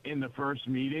in the first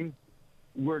meeting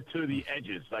were to the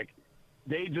edges.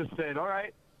 They just said, all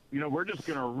right, we're just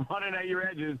going to run it at your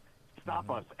edges, stop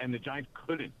us. And the Giants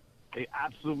couldn't. They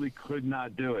absolutely could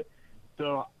not do it.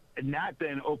 So, and that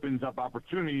then opens up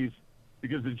opportunities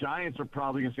because the Giants are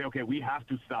probably going to say, okay, we have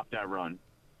to stop that run.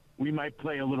 We might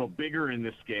play a little bigger in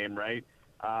this game, right?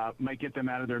 Might get them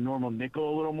out of their normal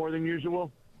nickel a little more than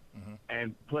usual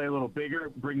and play a little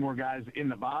bigger, bring more guys in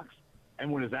the box.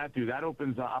 And what does that do? That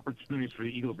opens opportunities for the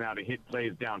Eagles now to hit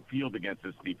plays downfield against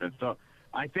this defense. So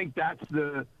I think that's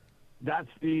the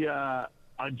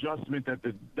adjustment that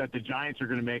the Giants are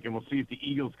going to make, and we'll see if the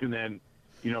Eagles can then,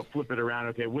 flip it around.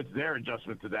 Okay, what's their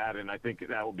adjustment to that? And I think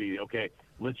that will be, okay,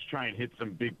 let's try and hit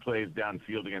some big plays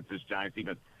downfield against this Giants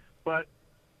defense. But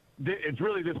it's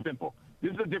really this simple.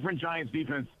 This is a different Giants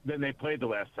defense than they played the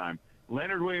last time.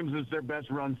 Leonard Williams is their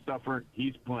best run stuffer.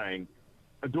 He's playing.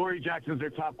 Adoree Jackson's their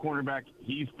top cornerback.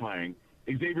 He's playing.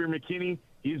 Xavier McKinney,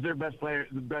 he's their best player,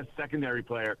 the best secondary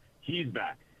player. He's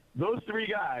back. Those 3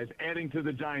 guys adding to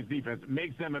the Giants defense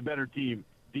makes them a better team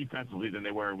defensively than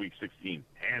they were in Week 16,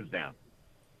 hands down.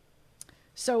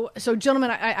 So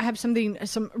gentlemen, I have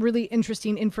some really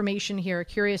interesting information here.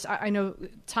 Curious, I know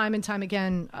time and time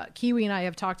again, Kiwi and I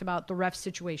have talked about the ref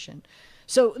situation.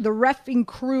 So the reffing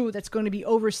crew that's going to be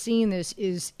overseeing this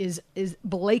is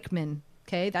Blakeman.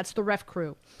 Okay, that's the ref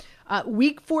crew.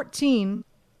 Week 14,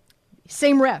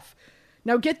 same ref.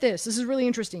 Now get this. This is really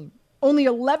interesting. Only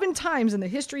 11 times in the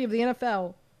history of the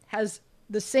NFL has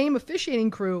the same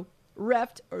officiating crew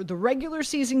reffed the regular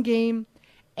season game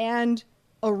and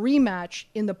a rematch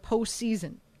in the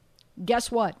postseason. Guess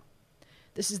what?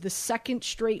 This is the second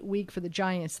straight week for the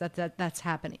Giants that's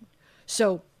happening.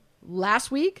 So last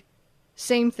week,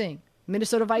 same thing.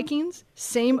 Minnesota Vikings,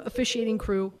 same officiating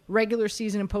crew, regular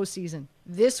season and postseason.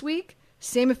 This week,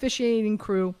 same officiating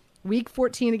crew, week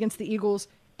 14 against the Eagles,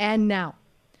 and now.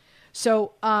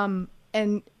 So, and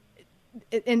the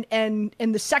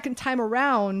second time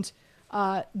around,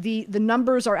 the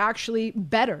numbers are actually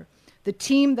better. The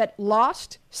team that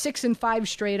lost 6-5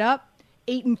 straight up,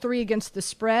 8-3 against the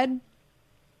spread,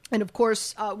 and of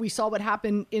course we saw what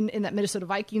happened in that Minnesota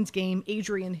Vikings game.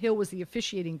 Adrian Hill was the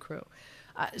officiating crew.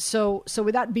 So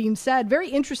with that being said, very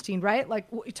interesting, right?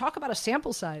 Talk about a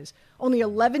sample size. Only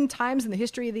 11 times in the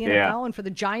history of the NFL, and for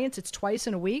the Giants, it's twice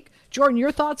in a week. Jordan,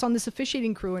 your thoughts on this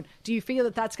officiating crew, and do you feel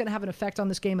that that's going to have an effect on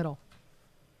this game at all?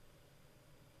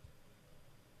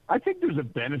 I think there's a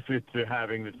benefit to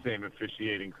having the same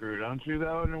officiating crew, don't you,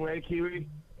 though, in a way, Kiwi?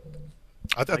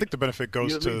 I think the benefit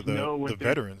goes to the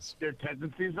veterans. Their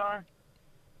tendencies are?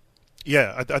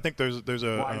 Yeah, I think there's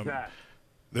a... Why is that?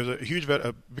 There's a huge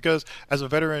because as a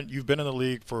veteran, you've been in the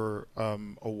league for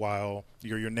a while.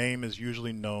 Your name is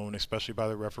usually known, especially by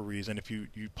the referees. And if you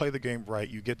play the game right,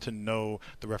 you get to know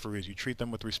the referees. You treat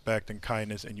them with respect and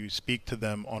kindness, and you speak to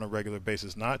them on a regular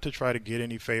basis, not to try to get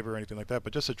any favor or anything like that,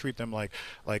 but just to treat them like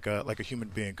a human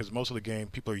being. Because most of the game,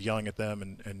 people are yelling at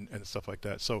them and stuff like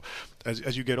that. So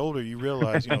as you get older, you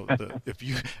realize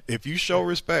if you show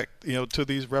respect to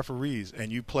these referees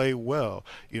and you play well,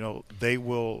 they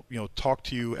will talk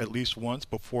to you at least once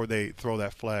before they throw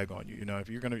that flag on you. If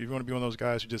you're gonna be one of those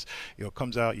guys who just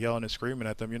comes out yelling and screaming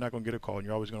at them, you're not gonna get a call, and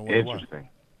you're always gonna wonder why. Interesting.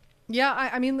 Yeah,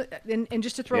 I mean, and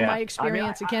just to throw my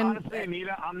experience again. Honestly,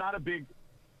 Anita, I'm not a big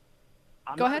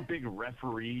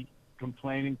referee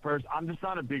complaining person. I'm just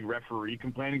not a big referee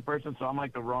complaining person, so I'm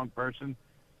like the wrong person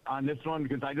on this one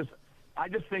because I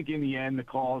just think in the end the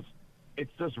calls,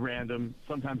 it's just random.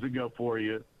 Sometimes they go for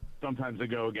you, sometimes they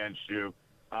go against you.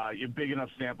 You're big enough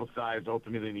sample size.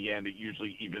 Ultimately, in the end, it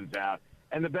usually evens out,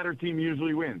 and the better team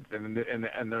usually wins. And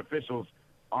the officials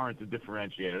aren't the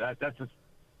differentiator. That's just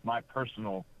my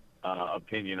personal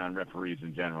opinion on referees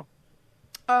in general.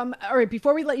 All right,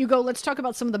 before we let you go, let's talk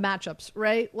about some of the matchups,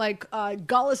 right? Like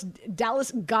Dallas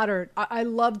Goedert, I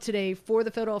love today for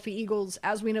the Philadelphia Eagles.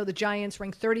 As we know, the Giants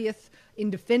ranked 30th in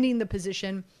defending the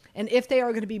position. And if they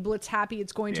are going to be blitz happy,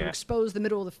 it's going to expose the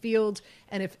middle of the field.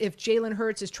 And if Jalen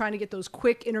Hurts is trying to get those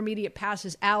quick intermediate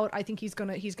passes out, I think he's going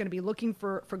to be looking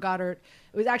for Goddard.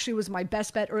 It was my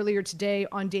best bet earlier today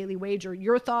on Daily Wager.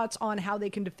 Your thoughts on how they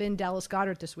can defend Dallas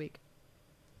Goedert this week?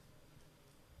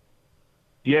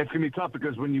 Yeah, it's going to be tough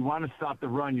because when you want to stop the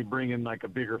run, you bring in like a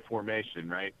bigger formation,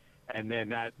 right? And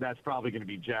then that's probably going to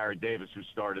be Jared Davis, who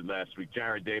started last week.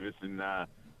 Jared Davis and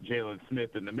Jalen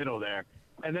Smith in the middle there.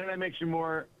 And then that makes you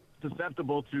more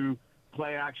susceptible to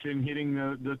play action, hitting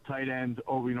the tight end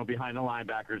or, behind the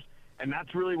linebackers. And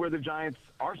that's really where the Giants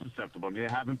are susceptible. I mean,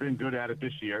 they haven't been good at it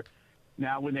this year.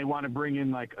 Now, when they want to bring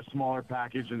in like a smaller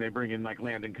package and they bring in like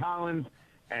Landon Collins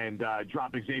and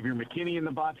drop Xavier McKinney in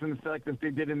the box in the like that they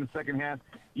did in the second half,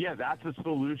 yeah, that's a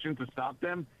solution to stop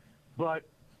them. But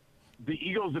the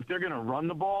Eagles, if they're going to run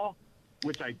the ball,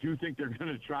 which I do think they're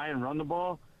going to try and run the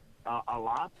ball a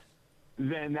lot,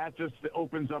 then that just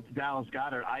opens up Dallas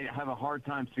Goedert. I have a hard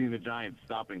time seeing the Giants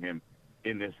stopping him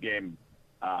in this game.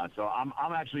 So I'm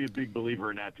actually a big believer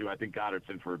in that, too. I think Goddard's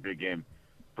in for a big game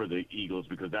for the Eagles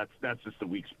because that's just the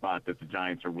weak spot that the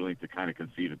Giants are willing to kind of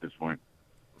concede at this point.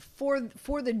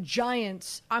 For the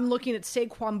Giants, I'm looking at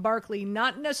Saquon Barkley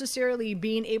not necessarily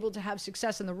being able to have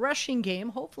success in the rushing game.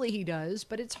 Hopefully he does,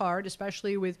 but it's hard,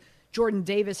 especially with Jordan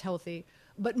Davis healthy.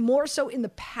 But more so in the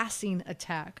passing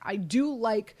attack. I do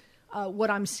like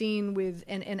what I'm seeing with,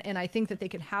 and I think that they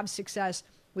can have success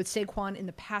with Saquon in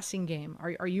the passing game.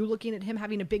 Are you looking at him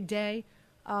having a big day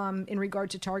in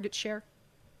regard to target share?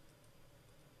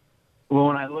 Well,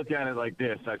 when I look at it like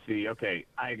this, I see, okay,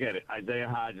 I get it.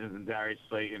 Isaiah Hodgins and Darius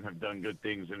Slayton have done good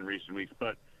things in recent weeks,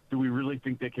 but do we really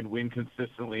think they can win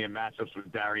consistently in matchups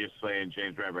with Darius Slay and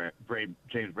James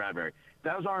Bradbury?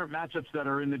 Those aren't matchups that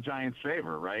are in the Giants'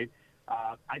 favor, right?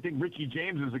 I think Richie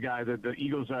James is a guy that the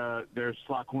Eagles, their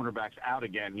slot cornerback's out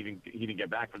again. He didn't get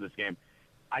back for this game.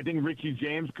 I think Richie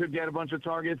James could get a bunch of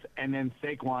targets, and then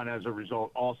Saquon as a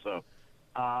result also.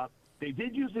 They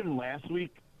did use him last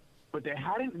week, but they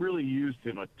hadn't really used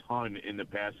him a ton in the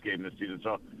pass game this season.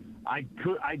 So I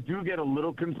do get a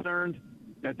little concerned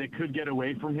that they could get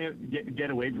away from him, get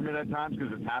away from it at times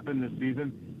because it's happened this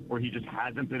season where he just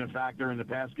hasn't been a factor in the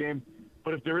pass game.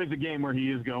 But if there is a game where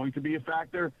he is going to be a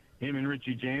factor, him and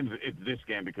Richie James, it's this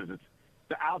game because it's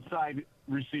the outside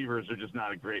receivers are just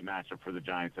not a great matchup for the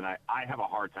Giants, and I have a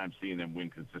hard time seeing them win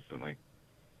consistently.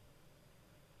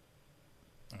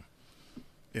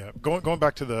 Yeah, going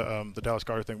back to the Dallas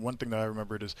Goedert thing, one thing that I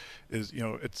remembered is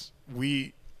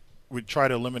we would try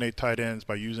to eliminate tight ends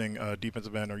by using a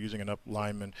defensive end or using an up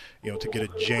lineman, to get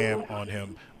a jam on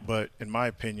him. But in my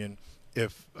opinion,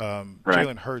 if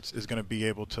Jalen Hurts is going to be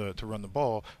able to run the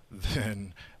ball,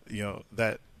 then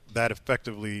that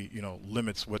effectively,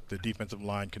 limits what the defensive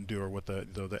line can do or what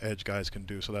the edge guys can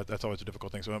do. So that's always a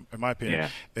difficult thing. So in my opinion,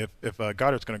 if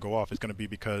Goddard's going to go off, it's going to be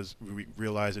because we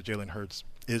realize that Jalen Hurts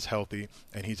is healthy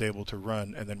and he's able to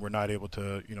run, and then we're not able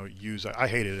to, use. I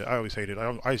hated it. I always hated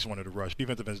it. I just wanted to rush.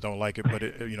 Defensive ends don't like it, but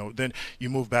then you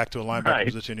move back to a linebacker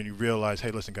position and you realize,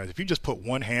 hey, listen, guys, if you just put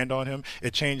one hand on him,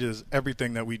 it changes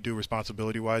everything that we do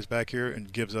responsibility-wise back here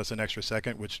and gives us an extra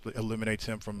second, which eliminates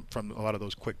him from a lot of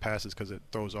those quick passes because it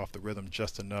throws off the rhythm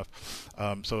just enough.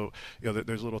 So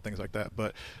there's little things like that,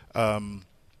 but.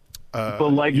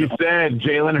 But like you said,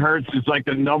 Jalen Hurts is like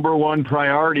the number one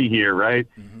priority here, right?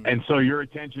 Mm-hmm. And so your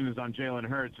attention is on Jalen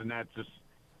Hurts, and that just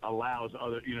allows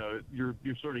other, you're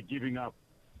sort of giving up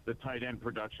the tight end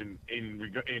production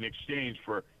in exchange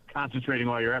for concentrating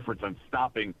all your efforts on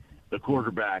stopping the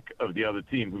quarterback of the other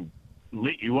team who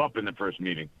lit you up in the first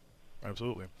meeting.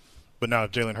 Absolutely. But now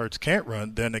if Jalen Hurts can't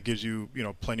run, then it gives you,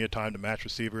 plenty of time to match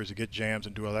receivers, to get jams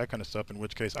and do all that kind of stuff, in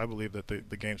which case I believe that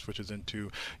the game switches into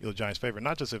the Giants' favor.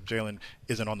 Not just if Jalen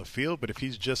isn't on the field, but if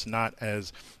he's just not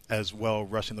as well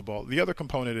rushing the ball. The other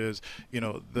component is,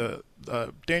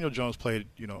 Daniel Jones played,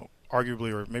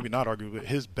 arguably, or maybe not arguably,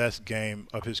 his best game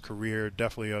of his career,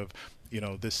 definitely of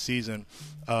this season.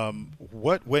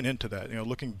 What went into that?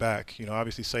 Looking back,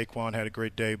 obviously Saquon had a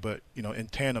great day, but, in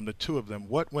tandem, the two of them,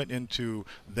 what went into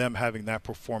them having that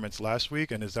performance last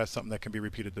week, and is that something that can be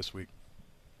repeated this week?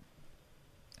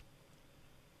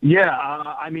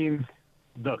 Yeah,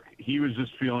 look, he was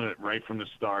just feeling it right from the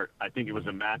start. I think it was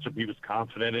a matchup he was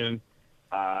confident in.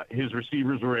 His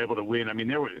receivers were able to win.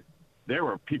 There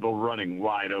were people running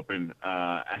wide open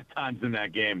at times in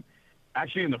that game.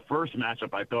 Actually, in the first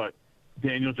matchup, I thought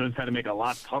Daniel Jones had to make a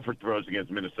lot tougher throws against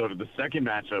Minnesota. The second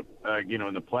matchup,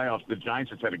 in the playoffs, the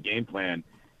Giants just had a game plan.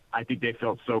 I think they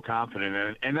felt so confident in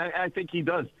it, and I think he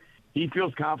does. He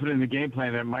feels confident in the game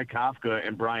plan that Mike Kafka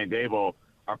and Brian Daboll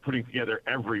are putting together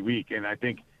every week. And I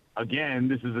think, again,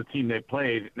 this is a team they've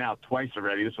played now twice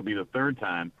already. This will be the third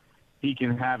time. he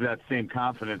can have that same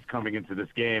confidence coming into this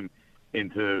game,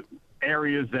 into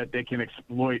areas that they can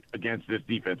exploit against this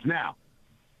defense. Now,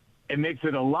 it makes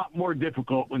it a lot more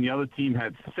difficult when the other team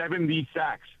had 70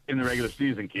 sacks in the regular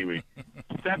season, Kiwi.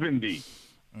 70.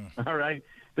 All right?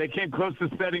 They came close to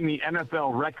setting the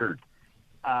NFL record.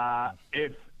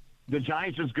 If the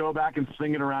Giants just go back and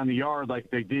sling it around the yard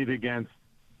like they did against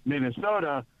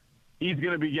Minnesota, he's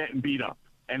going to be getting beat up,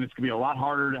 and it's going to be a lot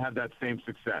harder to have that same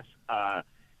success. I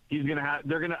think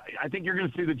you're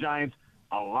going to see the Giants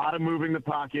a lot of moving the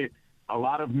pocket, a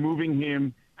lot of moving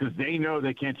him, because they know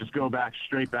they can't just go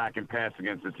straight back and pass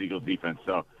against this Eagles defense.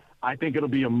 So I think it'll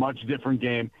be a much different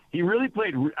game. He really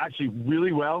played actually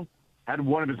really well, had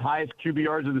one of his highest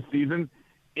QBRs of the season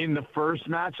in the first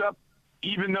matchup,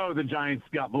 even though the Giants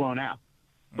got blown out.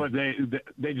 But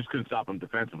they just couldn't stop him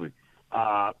defensively.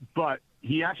 But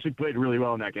he actually played really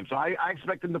well in that game. So I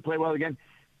expect him to play well again.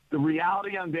 The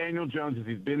reality on Daniel Jones is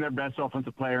he's been their best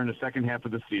offensive player in the second half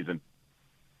of the season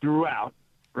throughout,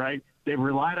 right? They've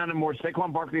relied on him more.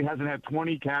 Saquon Barkley hasn't had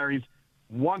 20 carries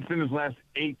once in his last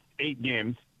eight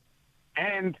games.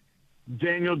 And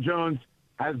Daniel Jones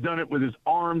has done it with his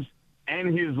arms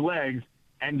and his legs,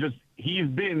 and just he's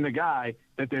been the guy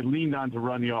that they leaned on to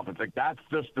run the offense. Like, that's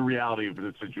just the reality of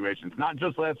the situation. It's not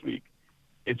just last week.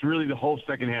 It's really the whole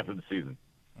second half of the season.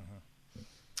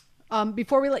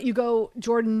 Before we let you go,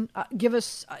 Jordan, give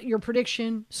us your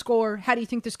prediction, score. How do you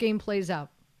think this game plays out?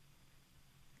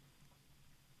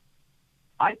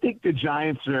 I think the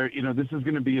Giants are, this is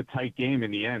going to be a tight game in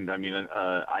the end. I mean,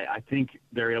 I think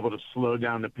they're able to slow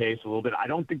down the pace a little bit. I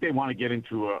don't think they want to get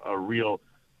into a real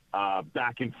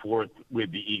back and forth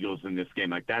with the Eagles in this game.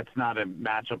 Like, that's not a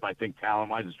matchup, I think,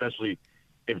 talent-wise, especially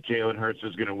if Jalen Hurts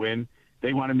is going to win.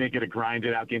 They want to make it a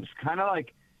grinded-out game. It's kind of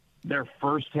like their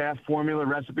first-half formula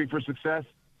recipe for success.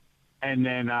 And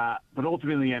then, but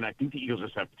ultimately, in the end, I think the Eagles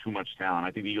just have too much talent.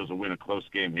 I think the Eagles will win a close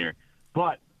game here.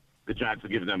 But the Giants will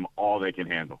give them all they can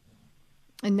handle.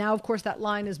 And now, of course, that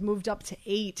line has moved up to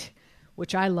 8,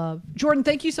 which I love. Jordan,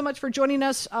 thank you so much for joining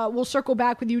us. We'll circle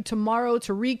back with you tomorrow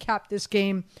to recap this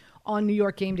game on New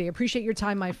York Game Day. Appreciate your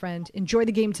time, my friend. Enjoy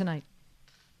the game tonight.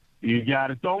 You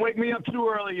got it. Don't wake me up too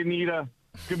early, Anita.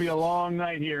 It's going to be a long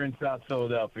night here in South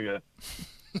Philadelphia.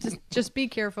 Just be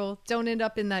careful. Don't end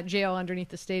up in that jail underneath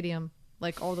the stadium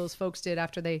like all those folks did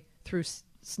after they threw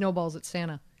snowballs at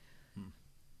Santa.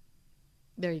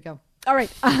 There you go. All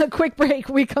right, quick break.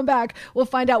 We come back. We'll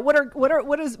find out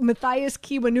what is Mathias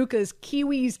Kiwanuka's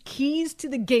Kiwis' keys to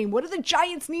the game. What do the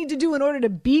Giants need to do in order to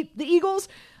beat the Eagles?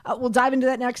 We'll dive into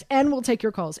that next, and we'll take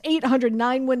your calls.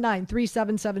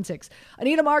 800-919-3776.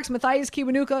 Anita Marks, Mathias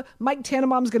Kiwanuka, Mike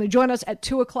Tannenbaum is going to join us at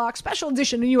 2 o'clock. Special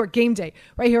edition New York Game Day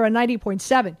right here on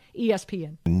 90.7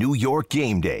 ESPN. New York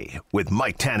Game Day with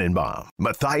Mike Tannenbaum,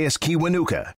 Mathias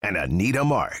Kiwanuka, and Anita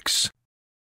Marks.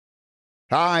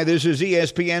 Hi, this is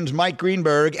ESPN's Mike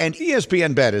Greenberg, and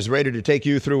ESPN Bet is ready to take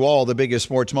you through all the biggest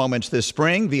sports moments this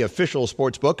spring. The official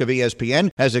sports book of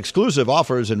ESPN has exclusive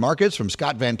offers and markets from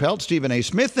Scott Van Pelt, Stephen A.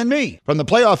 Smith, and me. From the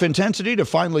playoff intensity to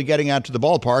finally getting out to the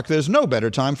ballpark, there's no better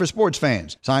time for sports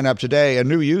fans. Sign up today, and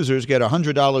new users get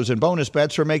 $100 in bonus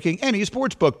bets for making any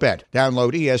sportsbook bet.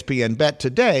 Download ESPN Bet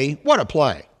today. What a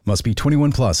play. Must be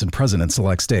 21 plus and present in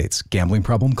select states. Gambling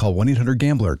problem? Call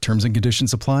 1-800-GAMBLER. Terms and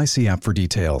conditions apply. See app for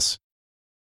details.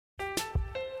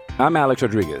 I'm Alex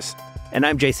Rodriguez. And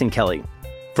I'm Jason Kelly.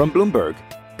 From Bloomberg,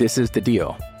 this is The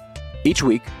Deal. Each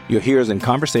week, you'll hear us in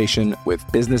conversation with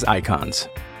business icons.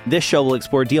 This show will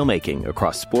explore deal-making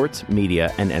across sports,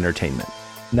 media, and entertainment.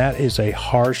 That is a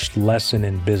harsh lesson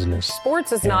in business.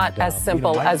 Sports is not as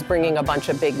simple as bringing a bunch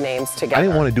of big names together. I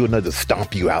didn't want to do another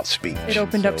stomp you out speech. It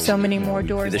opened up so many more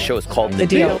doors. The show is called The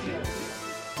Deal.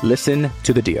 Listen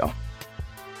to The Deal.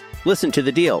 Listen to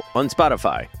The Deal on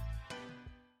Spotify.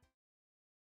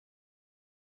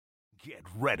 Get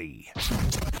ready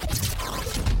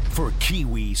for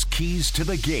Kiwi's Keys to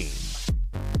the Game.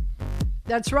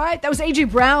 That's right. That was A.J.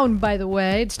 Brown, by the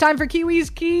way. It's time for Kiwi's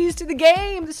Keys to the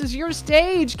Game. This is your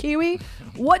stage, Kiwi.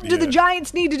 What do the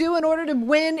Giants need to do in order to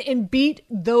win and beat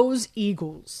those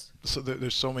Eagles? So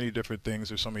there's so many different things.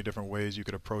 There's so many different ways you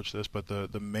could approach this. But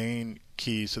the main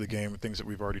keys to the game, things that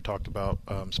we've already talked about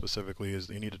specifically, is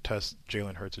you need to test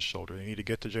Jalen Hurts' shoulder. You need to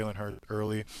get to Jalen Hurts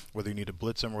early, whether you need to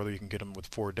blitz him, whether you can get him with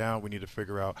 4 down. We need to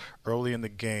figure out early in the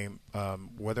game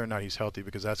whether or not he's healthy,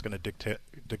 because that's going to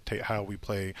dictate how we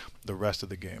play the rest of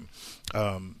the game.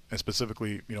 And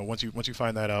specifically, once you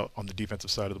find that out on the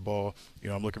defensive side of the ball,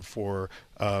 I'm looking for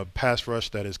pass rush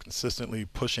that is consistently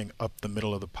pushing up the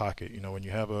middle of the pocket. When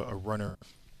you have a runner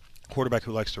quarterback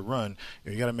who likes to run,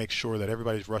 you got to make sure that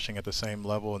everybody's rushing at the same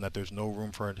level and that there's no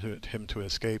room for him to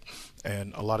escape.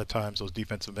 And a lot of times those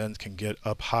defensive ends can get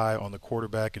up high on the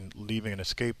quarterback and leaving an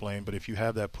escape lane. But if you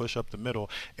have that push up the middle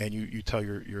and you tell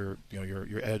your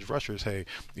edge rushers, hey,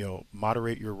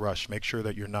 moderate your rush, make sure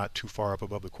that you're not too far up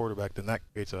above the quarterback, then that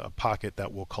creates a pocket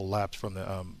that will collapse from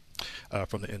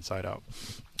the inside out.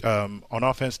 On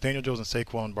offense, Daniel Jones and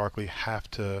Saquon Barkley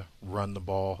have to run the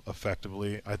ball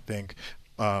effectively. I think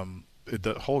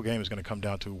the whole game is going to come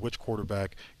down to which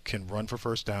quarterback can run for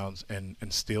first downs and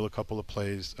steal a couple of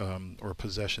plays or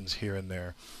possessions here and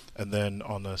there. And then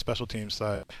on the special teams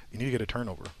side, you need to get a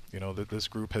turnover. This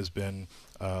group has been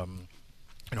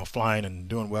flying and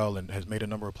doing well and has made a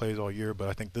number of plays all year, but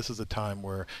I think this is a time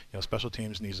where special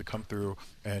teams needs to come through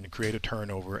and create a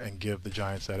turnover and give the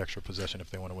Giants that extra possession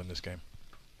if they want to win this game.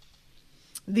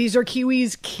 These are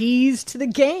Kiwi's keys to the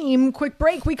game. Quick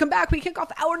break. We come back. We kick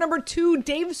off hour number 2.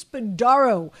 Dave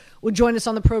Spadaro will join us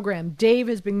on the program. Dave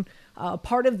has been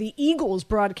part of the Eagles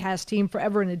broadcast team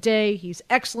forever and a day. He's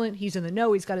excellent. He's in the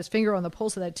know. He's got his finger on the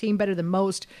pulse of that team better than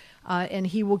most. And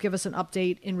he will give us an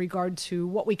update in regard to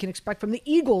what we can expect from the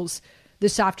Eagles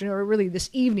this afternoon, or really this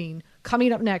evening,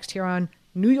 coming up next here on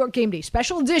New York Game Day.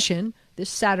 Special edition this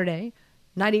Saturday,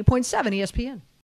 98.7 ESPN.